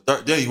would do.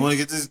 Yeah, you want to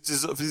get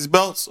these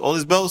belts, all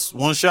these belts,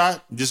 one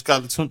shot? You just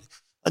got the 20.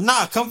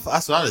 Nah, come.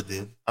 That's what I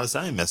did. I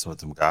ain't messing with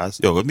them guys.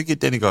 Yo, let me get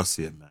Danny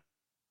Garcia, man.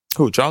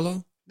 Who,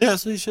 Charlo? Yeah,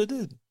 that's what he should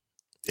did.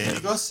 Danny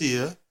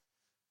Garcia,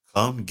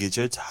 come get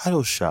your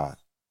title shot.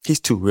 He's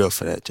too real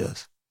for that,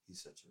 Jess.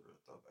 He's such a real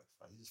throwback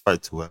fight. He just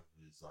fight whoever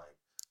is like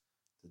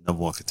the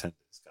number one contender.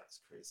 This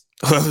guy's crazy.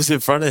 Whoever's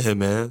in front of him,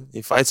 man.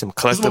 He fights him,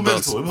 collect the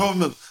belts.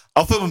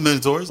 I'll put my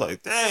mentors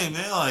like, dang,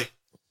 man, like.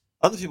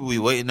 Other people be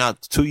waiting out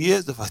 2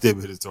 years to fight their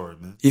mandatory,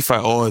 man. He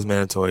fight all his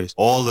mandatories.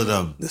 All of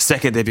them. The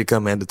second they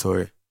become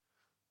mandatory.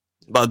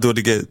 About to do it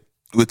again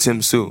with Tim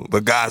Tszyu,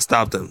 but God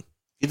stopped him.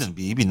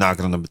 He be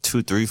knocking on number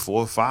 2, 3,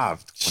 4,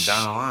 5, going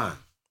down the line.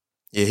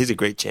 Yeah, he's a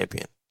great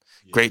champion.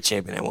 Yeah. Great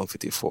champion at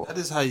 154. That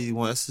is how you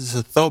want. This is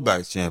a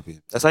throwback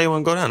champion. That's how you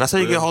want to go down. That's how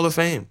you get Hall of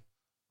Fame.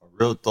 A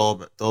real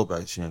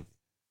throwback champion.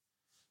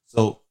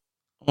 So,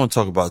 I want to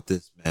talk about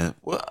this, man.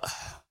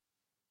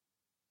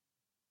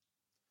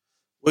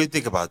 What do you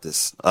think about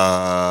this?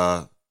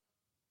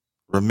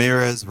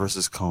 Ramirez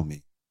versus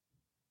Comey.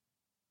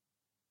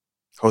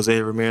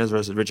 Jose Ramirez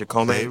versus Richard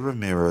Comey. Jose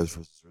Ramirez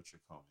versus Richard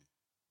Comey.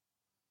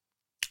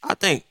 I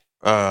think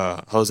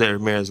Jose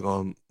Ramirez is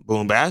going to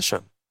boom bash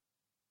him.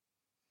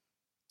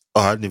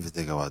 Oh, I didn't even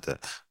think about that.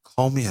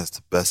 Comey has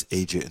the best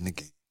agent in the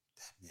game.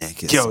 That man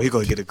gets he's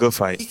going to get a good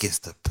fight. He gets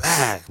the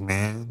bag,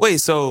 man. Wait,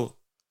 so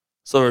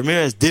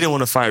Ramirez didn't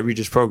want to fight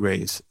Regis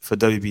Prograis for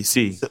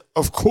WBC.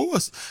 Of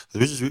course.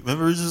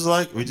 Remember Regis was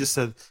like, we just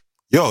said,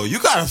 yo, you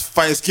got a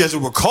fight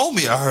scheduled with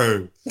Comey, I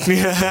heard.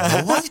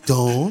 Yeah. No, I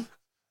don't.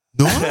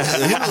 No,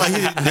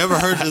 he never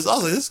heard this. I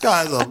was like, this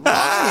guy's a lying,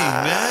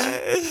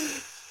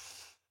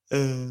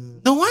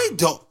 man. No, I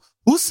don't.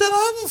 Who said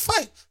I have a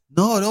fight?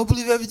 No, I don't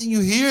believe everything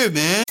you hear,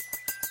 man.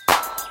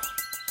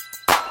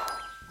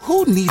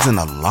 Who needs an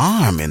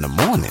alarm in the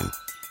morning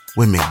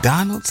when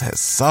McDonald's has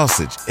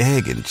sausage,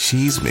 egg, and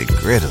cheese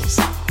McGriddles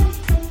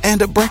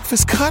and a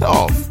breakfast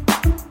cutoff?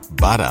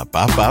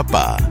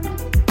 Ba-da-ba-ba-ba.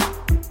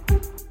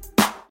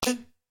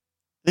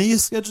 Then you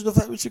scheduled a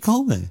fight with your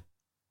Comey.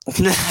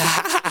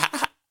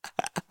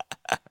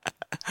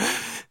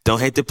 Don't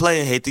hate the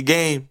player, hate the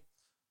game.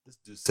 This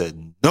dude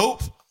said,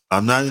 nope,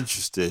 I'm not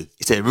interested.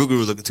 He said Ruger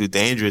was looking too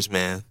dangerous,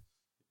 man.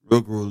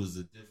 Ruger is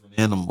a different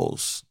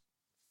animals.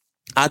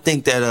 I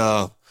think that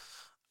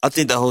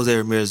Jose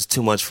Ramirez is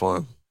too much for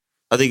him.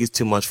 I think it's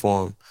too much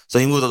for him. So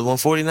he moved up to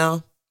 140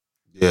 now?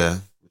 Yeah.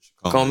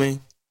 Comey?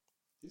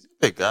 He's a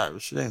big guy.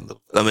 Richard ain't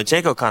little.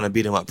 Lomachenko kind of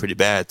beat him up pretty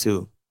bad,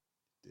 too.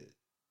 Yeah.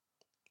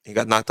 He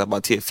got knocked out by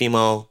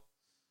Teofimo.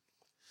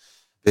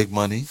 Big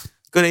money.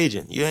 Good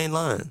agent. You ain't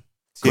lying.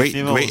 Great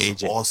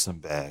agent. Awesome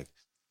bag.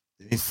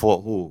 Then he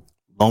fought who?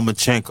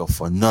 Lomachenko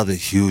for another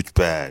huge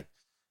bag.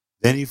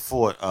 Then he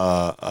fought,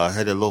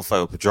 had a little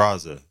fight with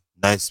Pedraza.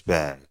 Nice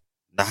bag.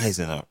 Now he's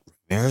in a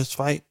Ramirez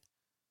fight.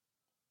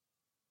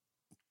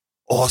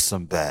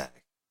 Awesome bag.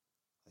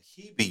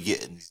 He be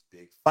getting these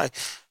big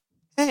fights.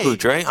 Hey. Who,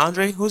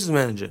 Andre? Who's his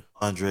manager?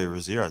 Andre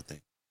Rozier, I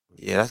think.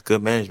 Yeah, that's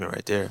good management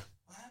right there.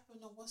 What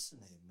happened to what's the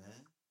name,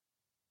 man?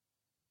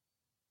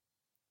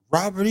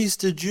 Robert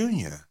Easter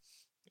Jr.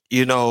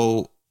 You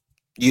know,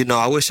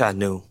 I wish I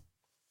knew.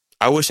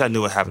 I wish I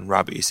knew what happened to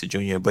Robert Easter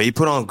Jr., but he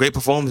put on great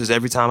performances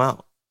every time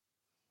out.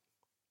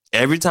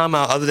 Every time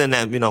out, other than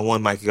that,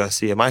 one Mikey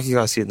Garcia. Mikey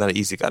Garcia is not an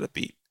easy guy to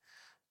beat.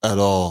 At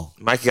all.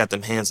 Mikey got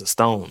them hands of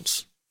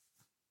stones.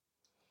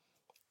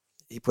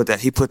 He put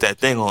that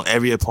thing on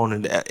every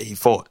opponent that he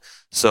fought.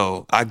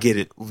 So I get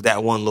it.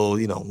 That one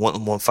little,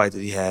 one fight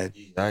that he had.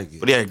 I get it.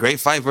 But he had a great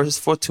fight versus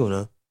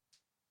Fortuna.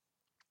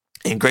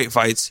 And great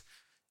fights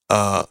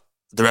the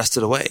rest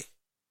of the way.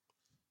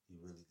 He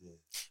really did.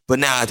 But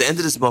now at the end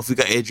of this month, we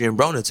got Adrian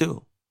Broner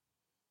too.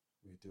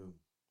 We do.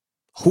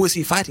 Who is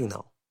he fighting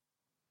though?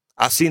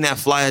 I've seen that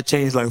flyer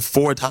change like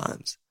 4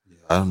 times. Yeah,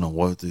 I don't know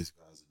what these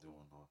guys are doing.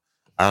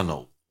 I don't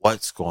know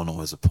what's going on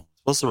with his opponent.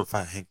 Supposed to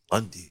fight Hank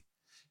Lundy.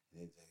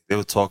 They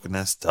were talking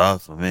that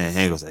stuff, and man,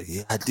 Hank was like,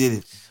 yeah, I did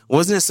it.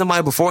 Wasn't it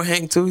somebody before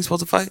Hank too he's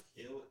supposed to fight?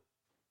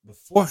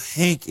 Before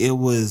Hank, it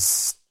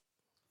was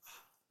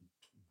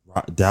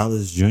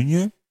Dallas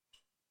Jr.?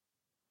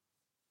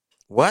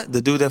 What?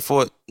 The dude that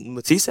fought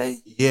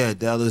Matisse? Yeah,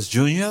 Dallas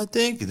Jr., I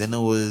think. And then it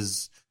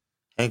was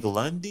Hank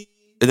Lundy.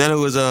 And then it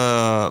was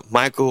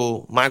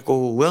Michael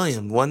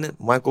Williams, wasn't it?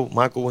 Michael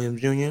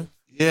Williams Jr.?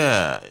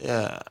 Yeah.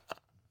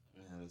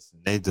 Man, listen,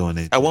 they doing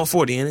it. At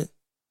 140, ain't it?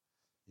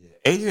 Yeah.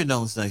 Adrian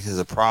don't think there's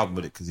a problem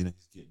with it because, he's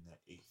getting that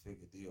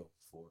 8-figure deal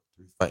for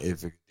 3-fight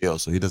 8-figure deal.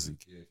 So he doesn't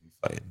care if he's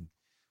fighting.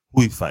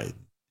 Who he fighting.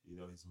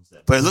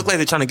 But it looked like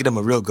they're trying to get him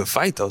a real good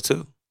fight, though,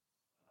 too.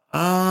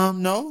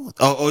 No.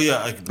 Oh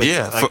yeah.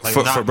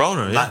 For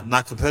Broner. Yeah.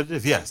 Not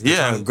competitive, yes.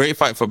 Yeah, great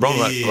fight for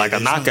Broner. Like a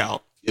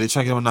knockout. They're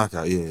trying to get him a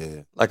knockout.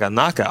 Yeah. Like a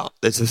knockout.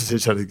 They're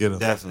trying to get him.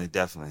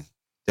 Definitely.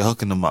 They're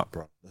hooking them up,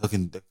 bro. They're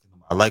hooking them.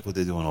 I like what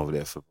they're doing over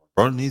there. For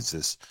Broner needs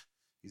this.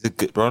 He's a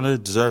good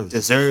Broner deserves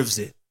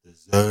it.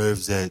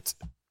 Deserves it.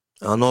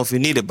 I don't know if he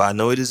need it, but I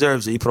know he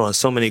deserves it. He put on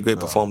so many great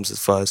performances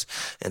for us,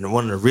 and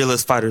one of the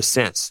realest fighters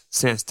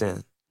since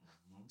then.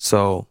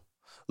 So,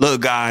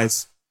 look,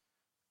 guys,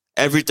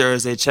 every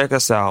Thursday, check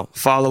us out.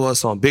 Follow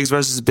us on Bigs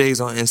vs. Bigs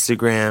on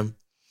Instagram.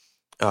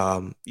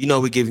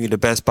 We're giving you the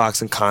best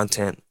boxing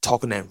content,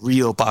 talking that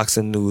real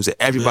boxing news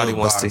that everybody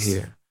wants to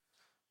hear.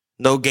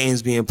 No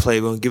games being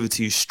played. We're going to give it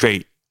to you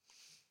straight.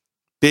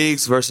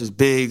 Bigs vs.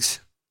 Bigs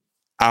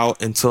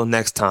out until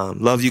next time.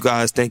 Love you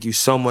guys. Thank you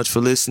so much for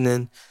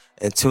listening,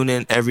 and tune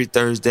in every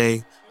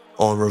Thursday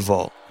on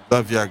Revolt.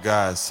 Love y'all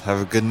guys.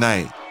 Have a good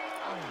night.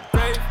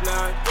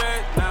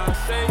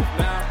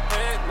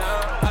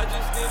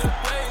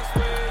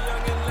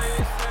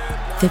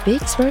 The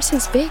Bigs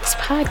vs. Bigs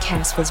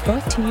podcast was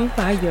brought to you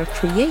by your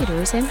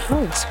creators and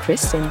hosts,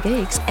 Kristen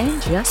Biggs and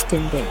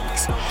Justin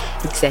Biggs.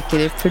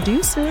 Executive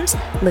producers,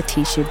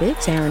 Letitia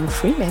Biggs, Aaron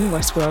Freeman,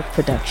 Westworld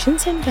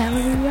Productions, and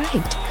Valerie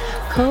Wright.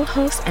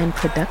 Co-host and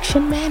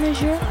production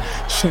manager,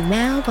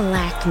 Chanel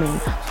Blackman.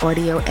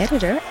 Audio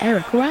editor,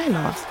 Eric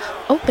Ryloff.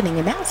 Opening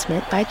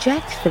announcement by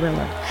Jack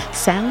Thriller.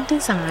 Sound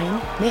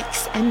design,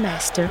 mix, and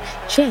master,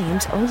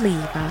 James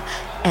Oliva.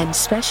 And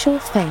special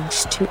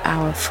thanks to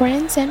our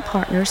friends and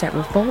partners at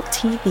Revolt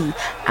TV,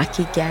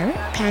 Aki Garrett,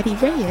 Patty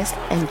Reyes,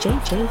 and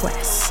JJ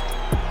West.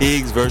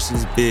 Bigs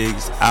vs.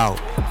 Bigs out.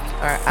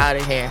 All right, out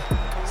of here.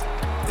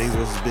 Bigs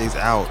vs. Bigs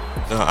out.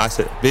 No, I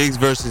said Bigs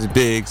vs.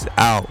 Bigs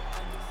out.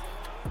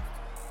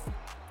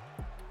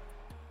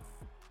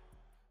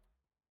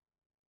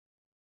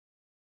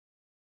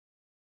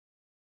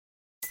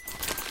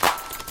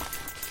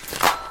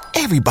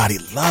 Everybody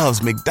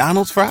loves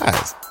McDonald's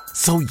fries.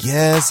 So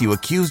yes, you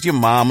accused your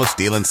mom of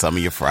stealing some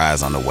of your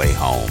fries on the way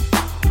home.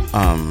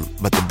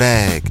 But the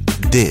bag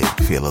did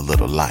feel a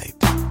little light.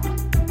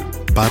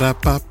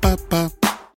 Ba-da-ba-ba-ba.